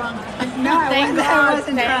not drunk. No, I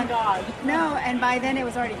wasn't thank drunk. God. No, and by then it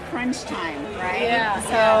was already crunch time, right? Yeah.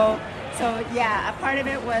 So yeah, a part of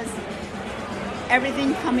it was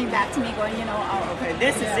everything coming back to me going, oh, okay,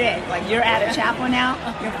 this is it. Like, you're at a chapel now,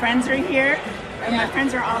 your friends are here, and my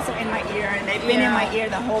friends are also in my ear, and they've been in my ear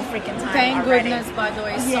the whole freaking time. Thank already. goodness, by the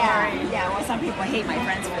way, sorry. Yeah, well, some people hate my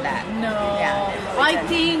friends for that. No, yeah, really I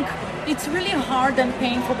think it's really hard and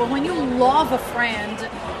painful, but when you love a friend,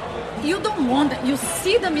 you don't want it. You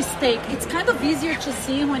see the mistake. It's kind of easier to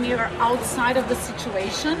see when you're outside of the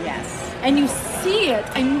situation. Yes. And you see it,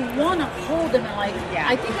 and you want to hold them. And like,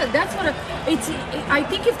 I think that's what I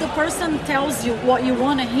think if the person tells you what you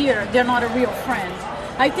want to hear, they're not a real friend.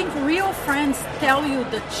 I think real friends tell you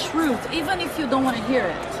the truth, even if you don't want to hear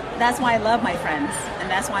it. That's why I love my friends, and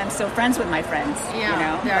that's why I'm still friends with my friends.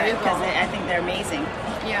 Yeah, there you go. Because I think they're amazing.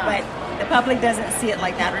 Yeah. But the public doesn't see it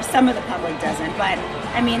like that, or some of the public doesn't. But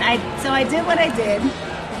I mean, I did what I did,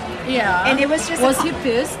 Yeah. And it was just... Was he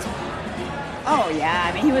pissed? Oh, yeah.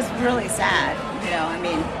 I mean, he was really sad. You know, I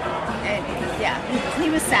mean, and, yeah, he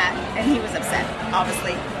was sad and he was upset,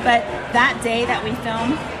 obviously. But that day that we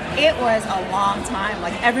filmed, it was a long time.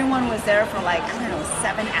 Like, everyone was there for like, I don't know,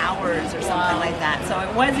 7 hours or something like that. So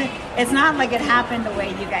it's not like it happened the way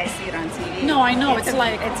you guys see it on TV. No, I know. It took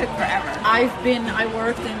forever. I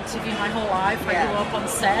worked in TV my whole life. I grew up on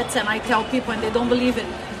sets, and I tell people, and they don't believe it,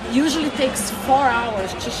 usually takes 4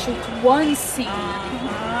 hours to shoot one scene.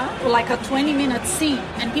 Like a 20-minute scene,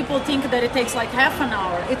 and people think that it takes like half an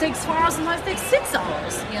hour. It takes 4 hours, sometimes it takes 6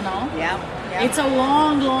 hours, you know? Yeah. It's a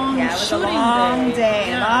long it was shooting a long day.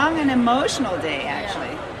 Yeah. Long and emotional day,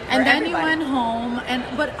 actually. And then everybody. you went home,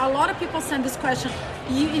 but a lot of people send this question.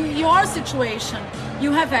 In your situation,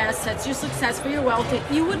 you have assets, you're successful, you're wealthy.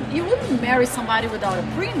 You wouldn't marry somebody without a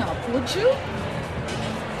prenup, would you?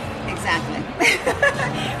 Exactly.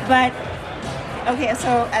 But okay,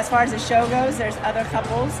 so as far as the show goes, there's other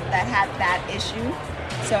couples that had that issue.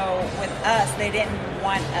 So with us, they didn't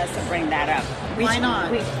want us to bring that up. Why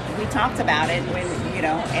not? We talked about it when, you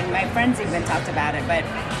know, and my friends even talked about it, but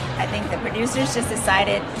I think the producers just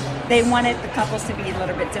decided they wanted the couples to be a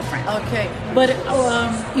little bit different. Okay, but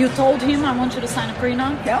you told him, I want you to sign a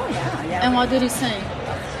prenup? Oh, yeah. And what did he say?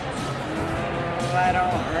 I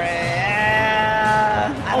don't remember.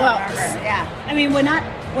 Yeah. I mean, we're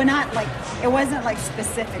not like, it wasn't like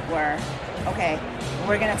specific where, okay,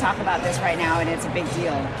 we're going to talk about this right now and it's a big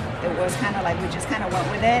deal. It was kind of like we just kind of went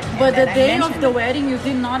with it. But the day of the wedding, you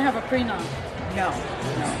did not have a prenup? No.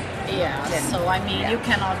 Yeah, so I mean, you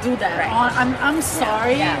cannot do that. Right. I'm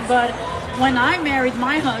sorry, but when I married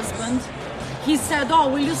my husband, he said, oh,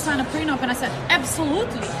 will you sign a prenup? And I said,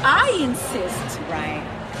 absolutely, I insist. Right.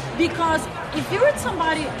 Because if you're with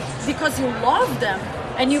somebody because you love them,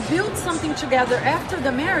 and you build something together after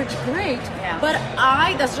the marriage, great. Yeah. But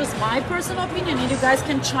that's just my personal opinion, and you guys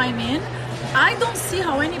can chime in. I don't see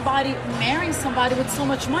how anybody marrying somebody with so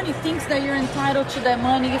much money thinks that you're entitled to that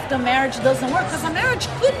money if the marriage doesn't work, because a marriage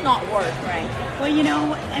could not work. Right. Well, you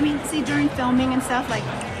know, I mean, see, during filming and stuff, like,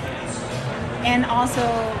 and also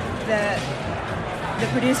the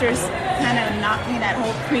producers kind of knocking that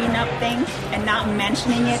whole prenup thing and not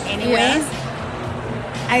mentioning it anyways. Yeah.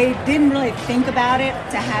 I didn't really think about it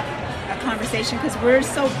to have a conversation because we're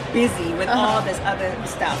so busy with all this other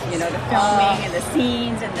stuff, you know, the filming and the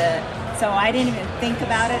scenes and so I didn't even think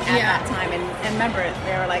about it at that time. And remember,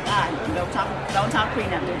 they were like, don't talk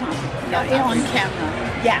prenup, don't talk On prenup. camera.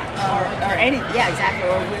 Yeah, or any, exactly.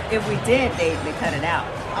 Or if we did, they cut it out.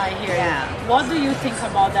 I hear you. What do you think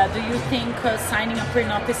about that? Do you think signing a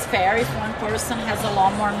prenup is fair if one person has a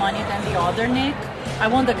lot more money than the other, Nick? I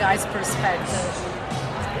want the guy's perspective.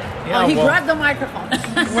 Yeah, he grabbed the microphone.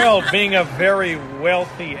 Well, being a very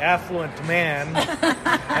wealthy, affluent man,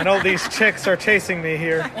 and all these chicks are chasing me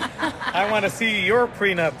here, I want to see your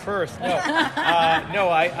prenup first. No,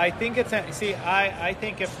 I think I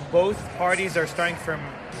think if both parties are starting from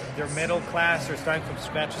their middle class or starting from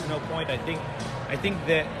scratch, there's no point. I think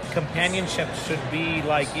that companionship should be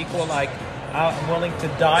like equal, like, I'm willing to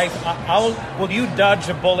die. Will you dodge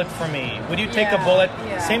a bullet for me? Would you take a bullet?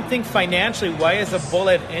 Yeah. Same thing financially. Why is a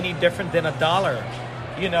bullet any different than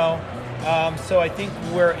 $1? You know? So I think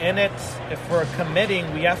we're in it. If we're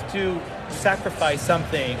committing, we have to sacrifice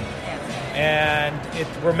something. And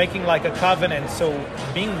we're making like a covenant. So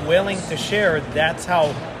being willing to share, that's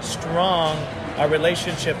how strong a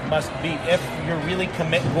relationship must be if you're really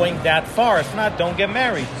going that far. If not, don't get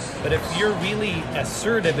married. But if you're really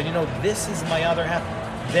assertive and you know this is my other half,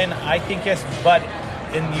 then I think yes. But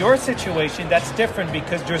in your situation, that's different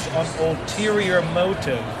because there's an ulterior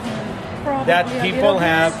motive that people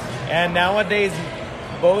have, and nowadays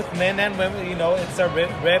both men and women, you know, it's a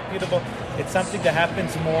reputable. It's something that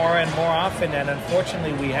happens more and more often, and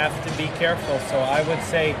unfortunately, we have to be careful. So I would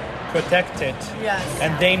say, protect it. Yes.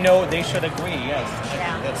 And they know they should agree. Yes.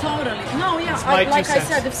 Totally. No, yeah. Like I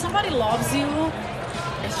said, if somebody loves you,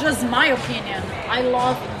 it's just my opinion. I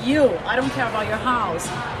love you. I don't care about your house.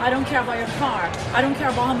 I don't care about your car. I don't care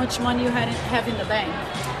about how much money you have in the bank.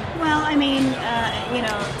 Well, I mean, you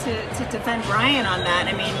know, to defend Brian on that,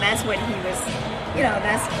 I mean, that's what he was, you know,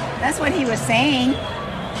 that's what he was saying.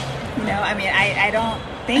 You know, I mean, I don't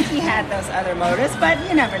think he had those other motives, but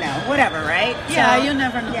you never know. Whatever, right? Yeah, so, you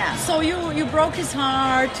never know. Yeah. So you broke his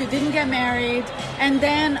heart, you didn't get married, and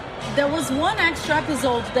then there was one extra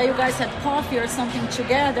episode that you guys had coffee or something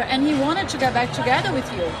together, and he wanted to get back together with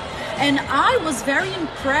you. And I was very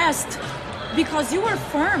impressed because you were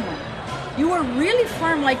firm. You were really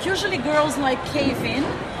firm. Like usually girls like cave in,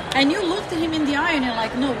 and you looked at him in the eye and you're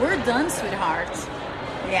like, no, we're done, sweetheart.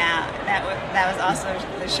 Yeah, that was also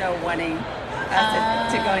the show wanting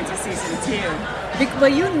us to go into season 2.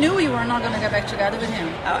 But you knew you were not going to get back together with him.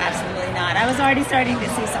 Oh, absolutely not. I was already starting to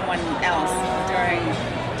see someone else during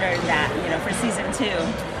that, for season 2.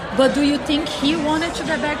 But do you think he wanted to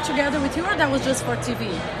get back together with you, or that was just for TV?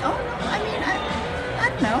 Oh, no. I mean, I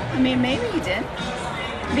don't know. I mean, maybe he did.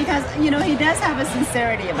 Because, he does have a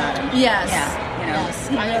sincerity about him. Yes. Yeah, yes,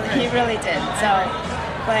 he really did. So,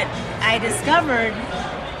 but I discovered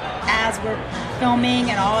as we're filming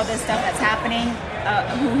and all of this stuff that's happening,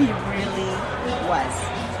 who he really was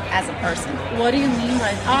as a person. What do you mean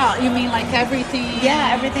by you mean like everything?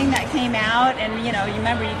 Yeah, everything that came out, and you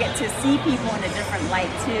remember you get to see people in a different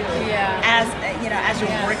light too. Yeah. As you're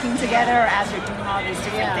working together, or as you're doing all these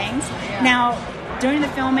different things. Yeah. Now, during the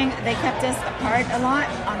filming, they kept us apart a lot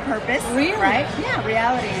on purpose. Really? Right? Yeah,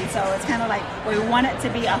 reality. And so it's kind of like we want it to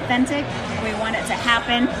be authentic. We want it to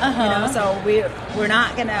happen. So we're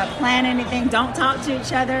not going to plan anything. Don't talk to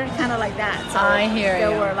each other. Kind of like that. So I hear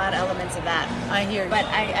there you. were a lot of elements of that. I hear you. But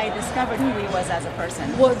I discovered who he was as a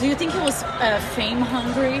person. Well, do you think he was fame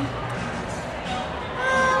hungry?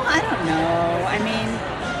 I don't know. I mean,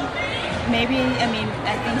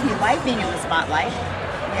 I think he liked being in the spotlight.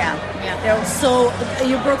 Yeah. So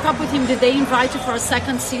you broke up with him. Did they invite you for a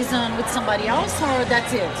second season with somebody else, or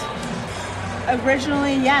that's it?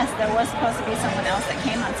 Originally, yes, there was supposed to be someone else that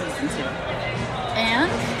came on season 2. And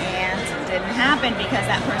it didn't happen because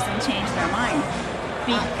that person changed their mind.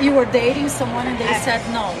 You were dating someone and they said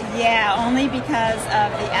no. Yeah, only because of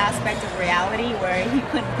the aspect of reality where he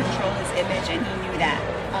couldn't control his image, and he knew that.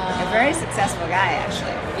 A very successful guy,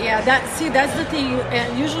 actually. Yeah, that's the thing.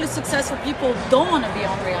 Usually successful people don't want to be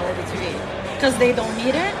on reality TV because they don't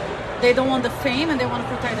need it. They don't want the fame, and they want to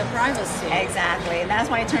protect their privacy. Exactly, and that's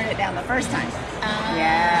why I turned it down the first time.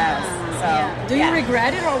 Yes. So, do you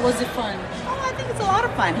regret it, or was it fun? Oh, I think it's a lot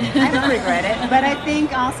of fun. I don't regret it, but I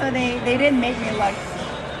think also they didn't make me look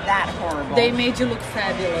that horrible. They made you look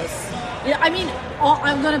fabulous. Yeah, I mean,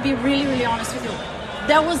 I'm gonna be really, really honest with you.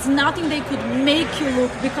 There was nothing they could make you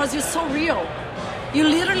look, because you're so real. You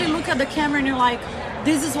literally look at the camera and you're like,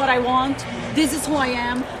 this is what I want. This is who I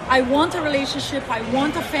am. I want a relationship. I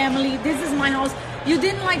want a family. This is my house. You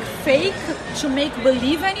didn't fake to make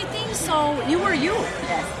believe anything, so you were you.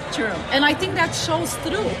 Yes, true. And I think that shows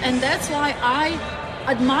through, and that's why I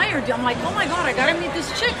admired you. I'm like, oh my God, I gotta meet this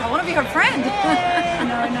chick. I want to be her friend.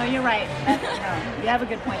 Yeah, no, you're right. You have a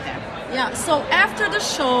good point there. Yeah. So after the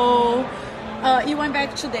show, you went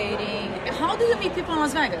back to dating. How do you meet people in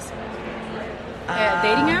Las Vegas?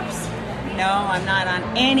 Dating apps? No, I'm not on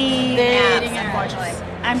any dating apps, unfortunately.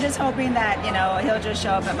 I'm just hoping that he'll just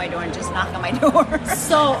show up at my door and just knock on my door.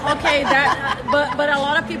 So okay, but a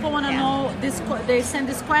lot of people want to know this. They send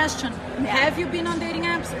this question: have you been on dating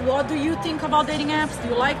apps? What do you think about dating apps? Do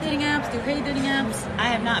you like dating apps? Do you hate dating apps? I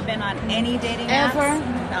have not been on any dating apps. Ever?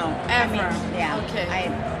 No, ever. Okay.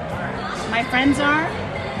 My friends are.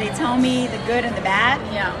 They tell me the good and the bad.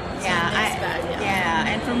 Yeah.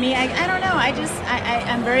 And for me, I don't know.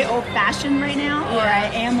 I'm very old-fashioned right now, or I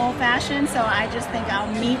am old-fashioned. So I just think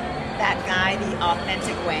I'll meet that guy the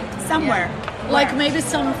authentic way somewhere. Like maybe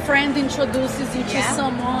some friend introduces you to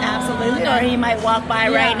someone. Absolutely. Or he might walk by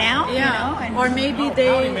right now. Yeah. Or maybe they.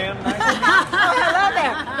 Howdy, ma'am. Nice to meet you. Hello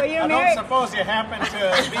there. But you're married. I don't suppose you happen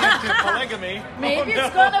to be into polygamy. Maybe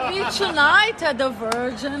it's gonna be tonight at the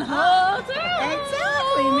Virgin Hotel.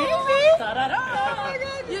 Exactly. Maybe.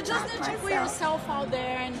 You just need to put yourself out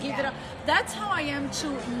there and give it up. That's how I am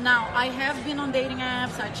too now. I have been on dating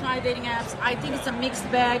apps. I try dating apps. I think it's a mixed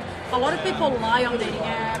bag. A lot of people lie on dating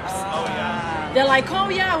apps. Oh, yeah. They're like, oh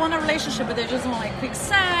yeah, I want a relationship, but they just want quick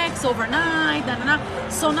sex overnight.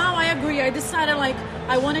 So now I agree. I decided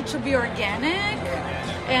I want it to be organic.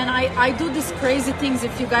 And I do these crazy things.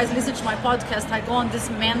 If you guys listen to my podcast, I go on these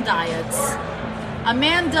man diets. A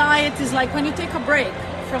man diet is like when you take a break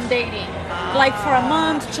from dating, like for a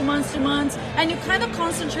month, 2 months, 3 months, and you kind of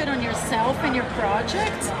concentrate on yourself and your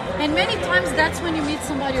project. And many times that's when you meet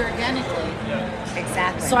somebody organically.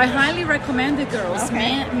 Exactly. So I highly recommend it, girls.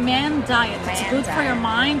 Okay. Man diet. It's good for your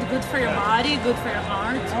mind, good for your body, good for your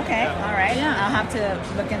heart. Okay, all right. Yeah. I'll have to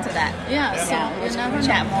look into that. Yeah, so we'll you never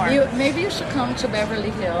chat know. more. Maybe you should come to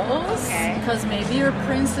Beverly Hills. Okay. Because maybe your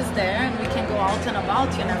prince is there and we can go out and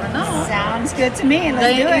about. You never know. Sounds good to me.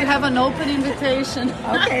 Let's do it. You have an open invitation.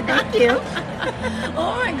 Okay, thank you.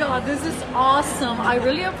 Oh my God, this is awesome. I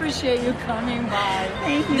really appreciate you coming by.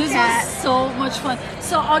 Thank you, This Kat. was so much fun.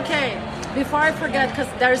 So, okay, before I forget, because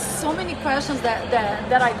there's so many questions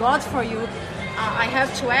that I got for you, I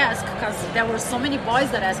have to ask, because there were so many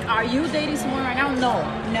boys that asked, are you dating someone right now? No.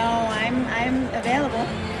 No, I'm available.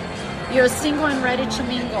 You're single and ready to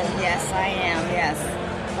mingle. Yes, I am. Yes.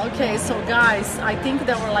 Okay, so guys, I think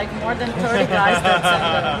there were like more than 30 guys that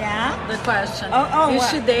sent the question. Is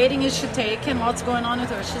she dating? Is she taken? What's going on with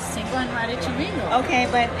her? She's single and ready to mingle. Okay,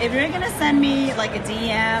 but if you're gonna send me like a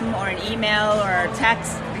DM or an email or a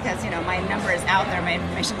text, because you know my number is out there, my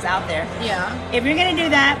information's out there. Yeah. If you're gonna do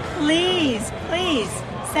that, please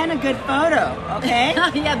send a good photo, okay?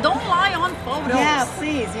 Yeah, don't lie on photos. Yeah,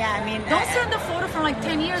 please. Yeah, I mean, don't send a photo from like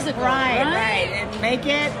 10 years ago. Right. And make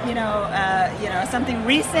it, something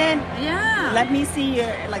recent. Yeah. Let me see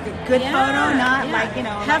your like a good photo, not like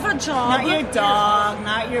have a job. Not your dog,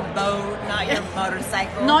 not your boat, not your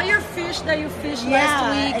motorcycle, not your fish that you fished last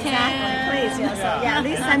weekend. Exactly. Please, at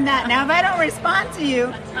least send that. Now, if I don't respond to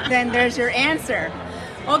you, then there's your answer.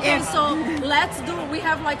 Okay, so we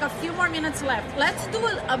have like a few more minutes left. Let's do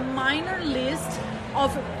a minor list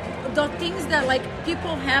of the things that like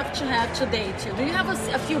people have to date you. Do you have a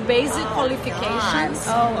few basic qualifications?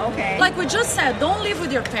 God. Oh, okay. Like we just said, don't live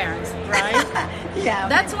with your parents, right? Yeah.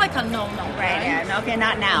 That's like a no-no, right? Yeah. Okay,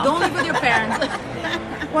 not now. Don't live with your parents.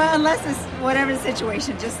 Well, unless it's whatever the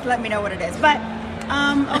situation, just let me know what it is. But,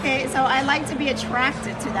 okay, so I like to be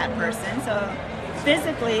attracted to that person. So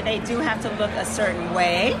physically, they do have to look a certain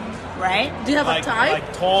way, right? Do you have a type?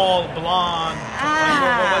 Like tall, blonde.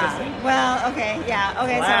 What is it? Well, okay, yeah,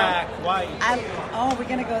 okay. Black, white. We're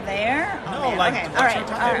gonna go there. No, okay, like, okay. what's All your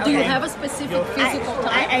right. type? Do you have a specific physical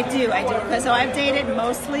type? I do. So I've dated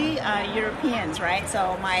mostly Europeans, right?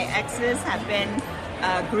 So my exes have been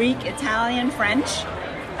Greek, Italian, French.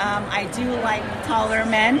 I do like taller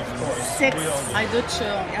men. 6. I do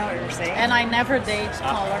too. Oh, you're saying? And I never date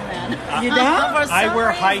taller men. You don't? I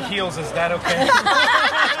wear high heels. Is that okay?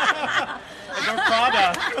 They're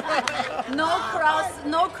Prada. No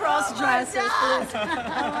cross dresses, please.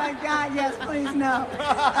 Oh my God! Yes, please no.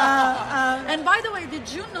 And by the way, did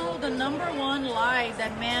you know the number one lie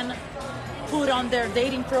that men put on their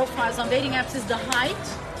dating profiles on dating apps is the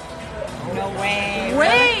height? No way.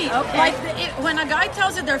 Way! Okay. Like when a guy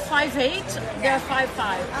tells you they're 5'8", they're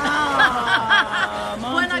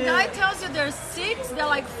 5'5". When a guy tells you they're 6, they're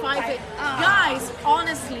like 5'8". Guys,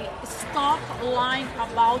 honestly, stop lying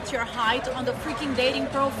about your height on the freaking dating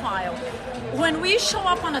profile. When we show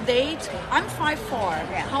up on a date, I'm 5'4".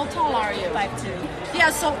 Yeah. How tall are you? 5'2".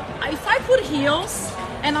 Yeah, so if I put heels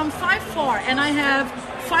and I'm 5'4" and I have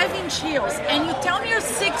 5-inch heels, and you tell me you're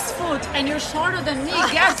 6 foot and you're shorter than me,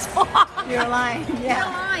 guess what? You're lying. Yeah.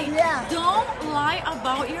 You're lying. Yeah. Don't lie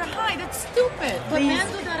about your height. It's stupid. But men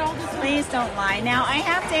do that all the time. Please don't lie. Now, I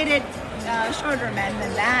have dated shorter men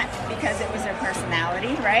than that because it was their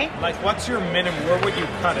personality, right? Like, what's your minimum? Where would you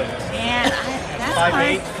cut it? And that's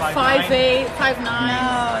 5'8", 5'9"? 5'8", 5'9".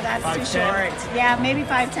 No, that's 5'10"? too short. Yeah, maybe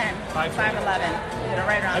 5'10", 5'11".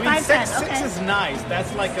 Right around. I mean, 5'10", 6 okay. is nice.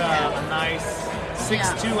 That's like a nice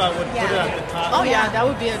 6'2". I would put it at the top. Oh yeah, that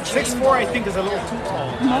would be a dream. 6'4", I think, is a little too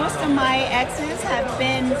tall. Most of my exes have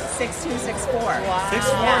been 6'2", 6'4". Wow.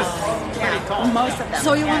 6'4" is pretty tall. Most of them.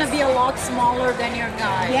 So you want to be a lot smaller than your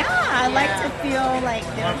guy. Yeah, I like to feel like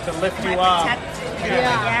they're Want to lift you my up. protector.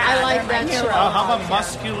 Yeah, I like they're my that hero. too. How about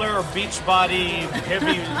muscular, beach body,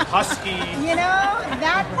 heavy, husky? You know,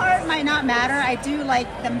 that part might not matter. I do like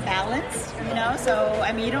them balanced, so,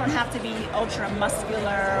 I mean, you don't have to be ultra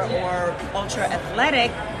muscular or ultra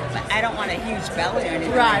athletic, but I don't want a huge belly or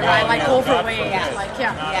anything. Right, like no, overweight.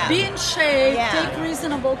 Yeah. Be in shape, Yeah. take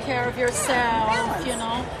reasonable care of yourself,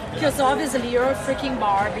 Balance. Because obviously you're a freaking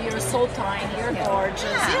Barbie, you're so tiny, you're gorgeous.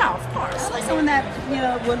 Yeah, of course. I like someone that,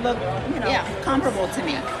 would look, comparable to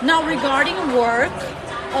me. Now, regarding work,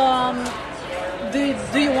 do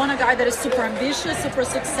you want a guy that is super ambitious, super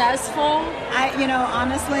successful?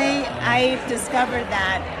 Honestly, I've discovered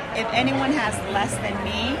that if anyone has less than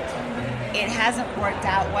me, it hasn't worked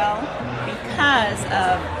out well because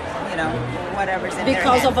of, whatever's in their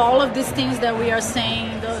Because head. of all of these things that we are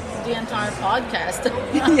saying the entire podcast.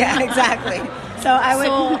 Yeah, exactly. So I would.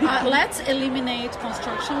 So let's eliminate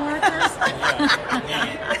construction workers.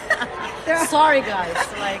 Sorry, guys.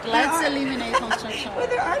 Let's eliminate construction Well,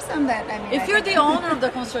 workers. there are some that If you're the owner of the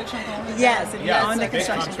construction company, yes, if you own the okay.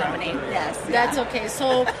 construction company, yes, That's okay.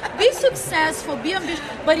 So be successful, be ambitious.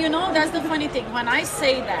 But that's the funny thing. When I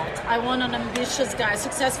say that, I want an ambitious guy,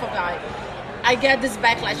 successful guy, I get this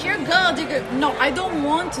backlash. You're good. No, I don't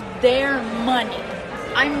want their money.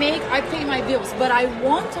 I pay my bills, but I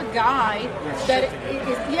want a guy that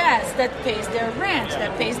that pays their rent,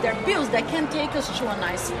 that pays their bills, that can take us to a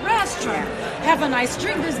nice restaurant, have a nice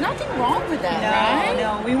drink. There's nothing wrong with that, right?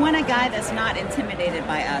 No, we want a guy that's not intimidated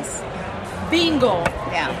by us. Bingo.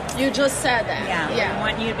 Yeah. You just said that. Yeah. We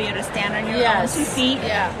want you to be able to stand on your own 2 feet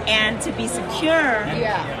Yeah. and to be secure.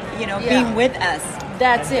 Yeah. being with us.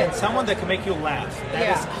 That's it. And someone that can make you laugh.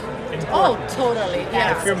 That is important. Oh, totally.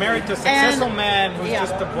 Yeah. If you're married to a successful man who's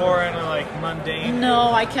just a boring or like mundane.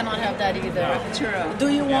 No, I cannot have that either. No. True. Do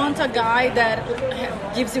you want a guy that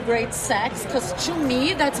gives you great sex? Because to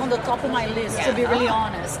me, that's on the top of my list, to be really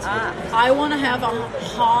honest. I want to have a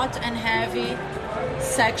hot and heavy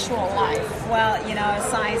sexual life. Well,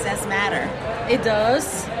 size does matter. It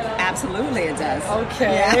does? Absolutely it does.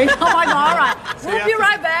 Okay. Yeah. Oh my God, all right. We'll be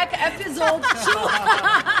right back. Episode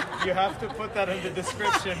 2. You have to put that in the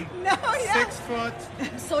description. No, yeah. 6 foot.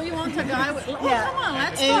 So you want a guy with... Oh, come on,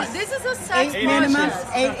 let's 8 talk. This is a sex minimum,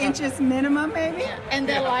 podcast. 8 inches minimum, maybe. And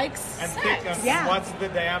they like sex. And pick on Yeah. what's the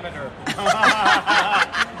diameter.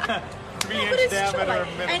 3-inch But it's true.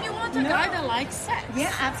 diameter. And you want a guy that likes sex.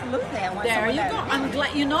 Yeah, absolutely. I want There someone you that- go. I'm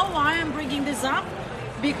glad. You know why I'm bringing this up?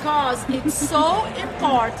 Because it's so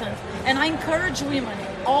important, and I encourage women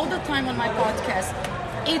all the time on my podcast.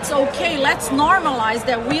 It's okay. Let's normalize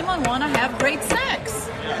that women want to have great sex.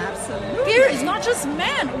 Absolutely. Here, it's not just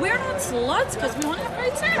men. We're not sluts because we want to have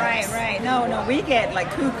great sex. Right. No, we get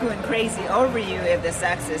like cuckoo and crazy over you if the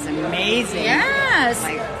sex is amazing. Yes.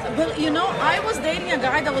 Like- But I was dating a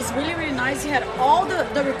guy that was really, really nice. He had all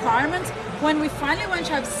the requirements. When we finally went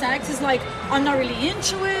to have sex, he's like, I'm not really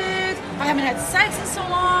into it. I haven't had sex in so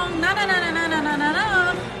long. No.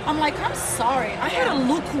 I'm like, I'm sorry. I had a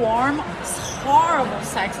lukewarm, horrible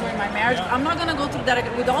sex during my marriage. I'm not gonna go through that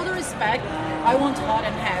again. With all the respect, I want hot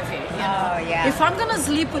and heavy. Oh, yeah. If I'm gonna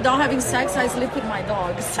sleep without having sex, I sleep with my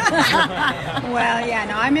dogs. Well, yeah,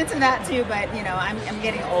 no, I'm into that too, but I'm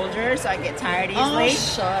getting older, so I get tired easily.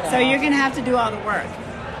 Shut so up. you're gonna have to do all the work.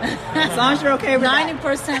 As long as you're okay with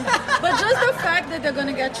 90%. But just the fact that they're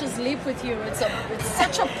gonna get to sleep with you, it's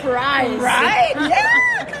such a prize. that. Right?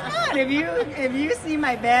 Yeah, come on. If you see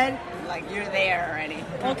my bed, like you're there already.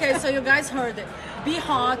 Okay, so you guys heard it. Be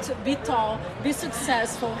hot, be tall, be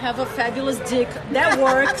successful, have a fabulous dick. That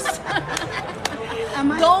works.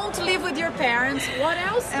 Don't live with your parents. What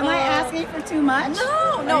else? Am I asking for too much?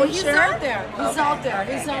 No, Are you he's sure? out there. He's Okay, out there.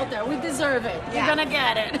 okay, He's okay. out there. We deserve it. Yeah. You're gonna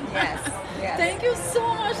get it. Yes. Thank you so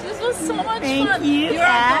much. This was so much Thank fun. you, You're a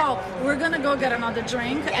Kat. doll. We're gonna go get another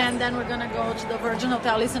drink, and then we're gonna go to the Virgin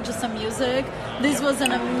Hotel, listen to some music. This was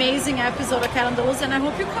an amazing episode of Cat on the Loose, and I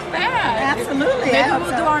hope you come back. Absolutely, I Maybe hope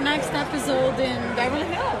we'll so. do our next episode in Beverly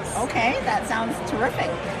Hills. Okay, that sounds terrific.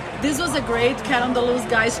 This was a great Cat on the Loose,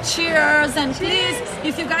 guys. Cheers! And please,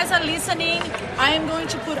 if you guys are listening, I am going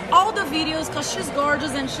to put all the videos, because she's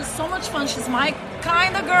gorgeous and she's so much fun. She's my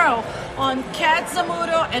kind of girl, on Cat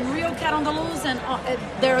Zamuro and Real Cat on the Loose. And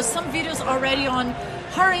there are some videos already on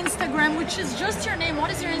her Instagram, which is just your name.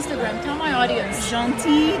 What is your Instagram? Tell my audience.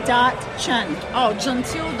 Gentil.chun. Oh,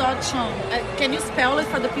 gentil.chun. Can you spell it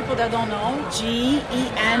for the people that don't know?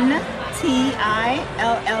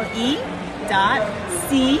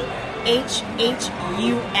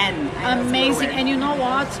 GENTILLE.CHHUN. Amazing. And you know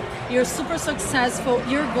what? You're super successful.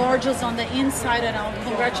 You're gorgeous on the inside and out.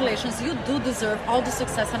 Congratulations. You do deserve all the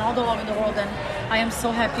success and all the love in the world. And I am so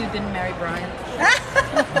happy you didn't marry Brian.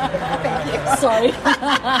 Thank you. Sorry.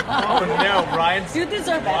 Oh no, Brian's You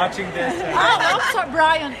deserve better. watching this. Oh, I'm sorry,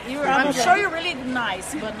 Brian. I'm Okay. sure you're really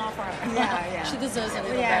nice, but not for her. Yeah. She deserves a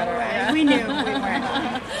little Yeah, better. right. We knew we weren't.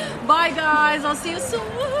 Bye, guys. I'll see you soon.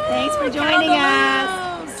 Thanks for Cat on joining the us. Loose.